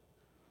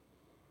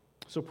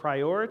 So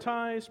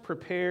prioritize,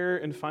 prepare,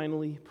 and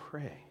finally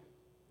pray.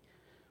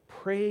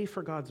 Pray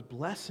for God's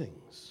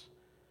blessings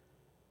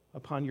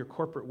upon your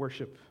corporate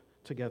worship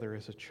together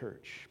as a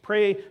church.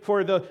 Pray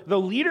for the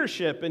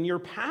leadership and your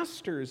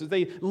pastors as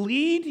they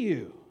lead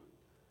you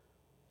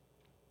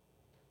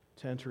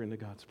to enter into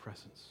God's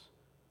presence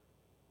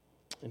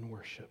in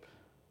worship.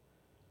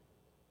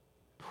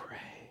 Pray.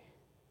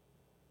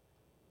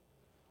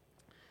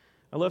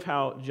 I love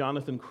how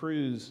Jonathan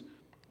Cruz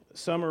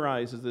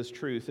summarizes this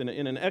truth in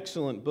an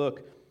excellent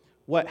book,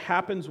 What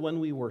Happens When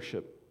We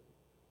Worship.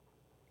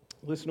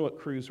 Listen to what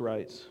Cruz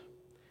writes.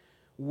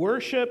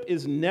 Worship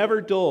is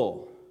never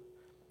dull,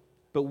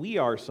 but we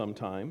are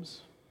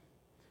sometimes.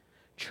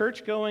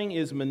 Church going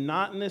is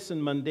monotonous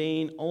and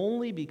mundane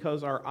only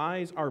because our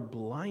eyes are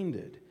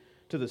blinded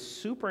to the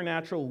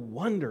supernatural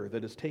wonder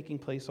that is taking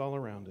place all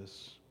around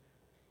us.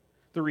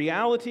 The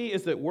reality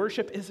is that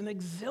worship is an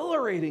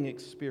exhilarating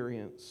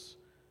experience.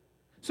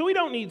 So we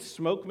don't need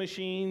smoke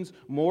machines,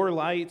 more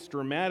lights,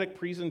 dramatic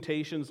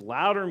presentations,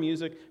 louder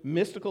music,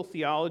 mystical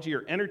theology,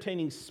 or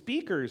entertaining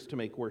speakers to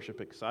make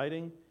worship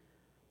exciting.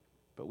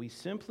 But we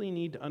simply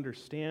need to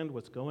understand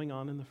what's going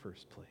on in the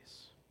first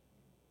place.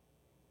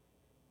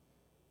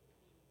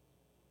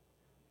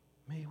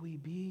 May we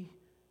be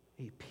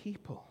a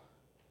people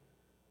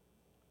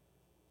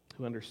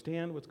who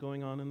understand what's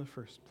going on in the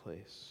first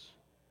place.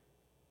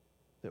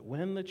 That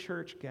when the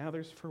church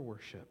gathers for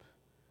worship,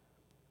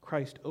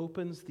 Christ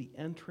opens the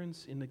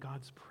entrance into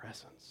God's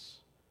presence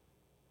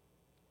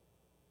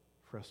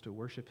for us to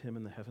worship him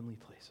in the heavenly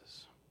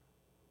places.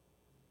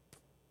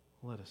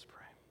 Let us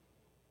pray.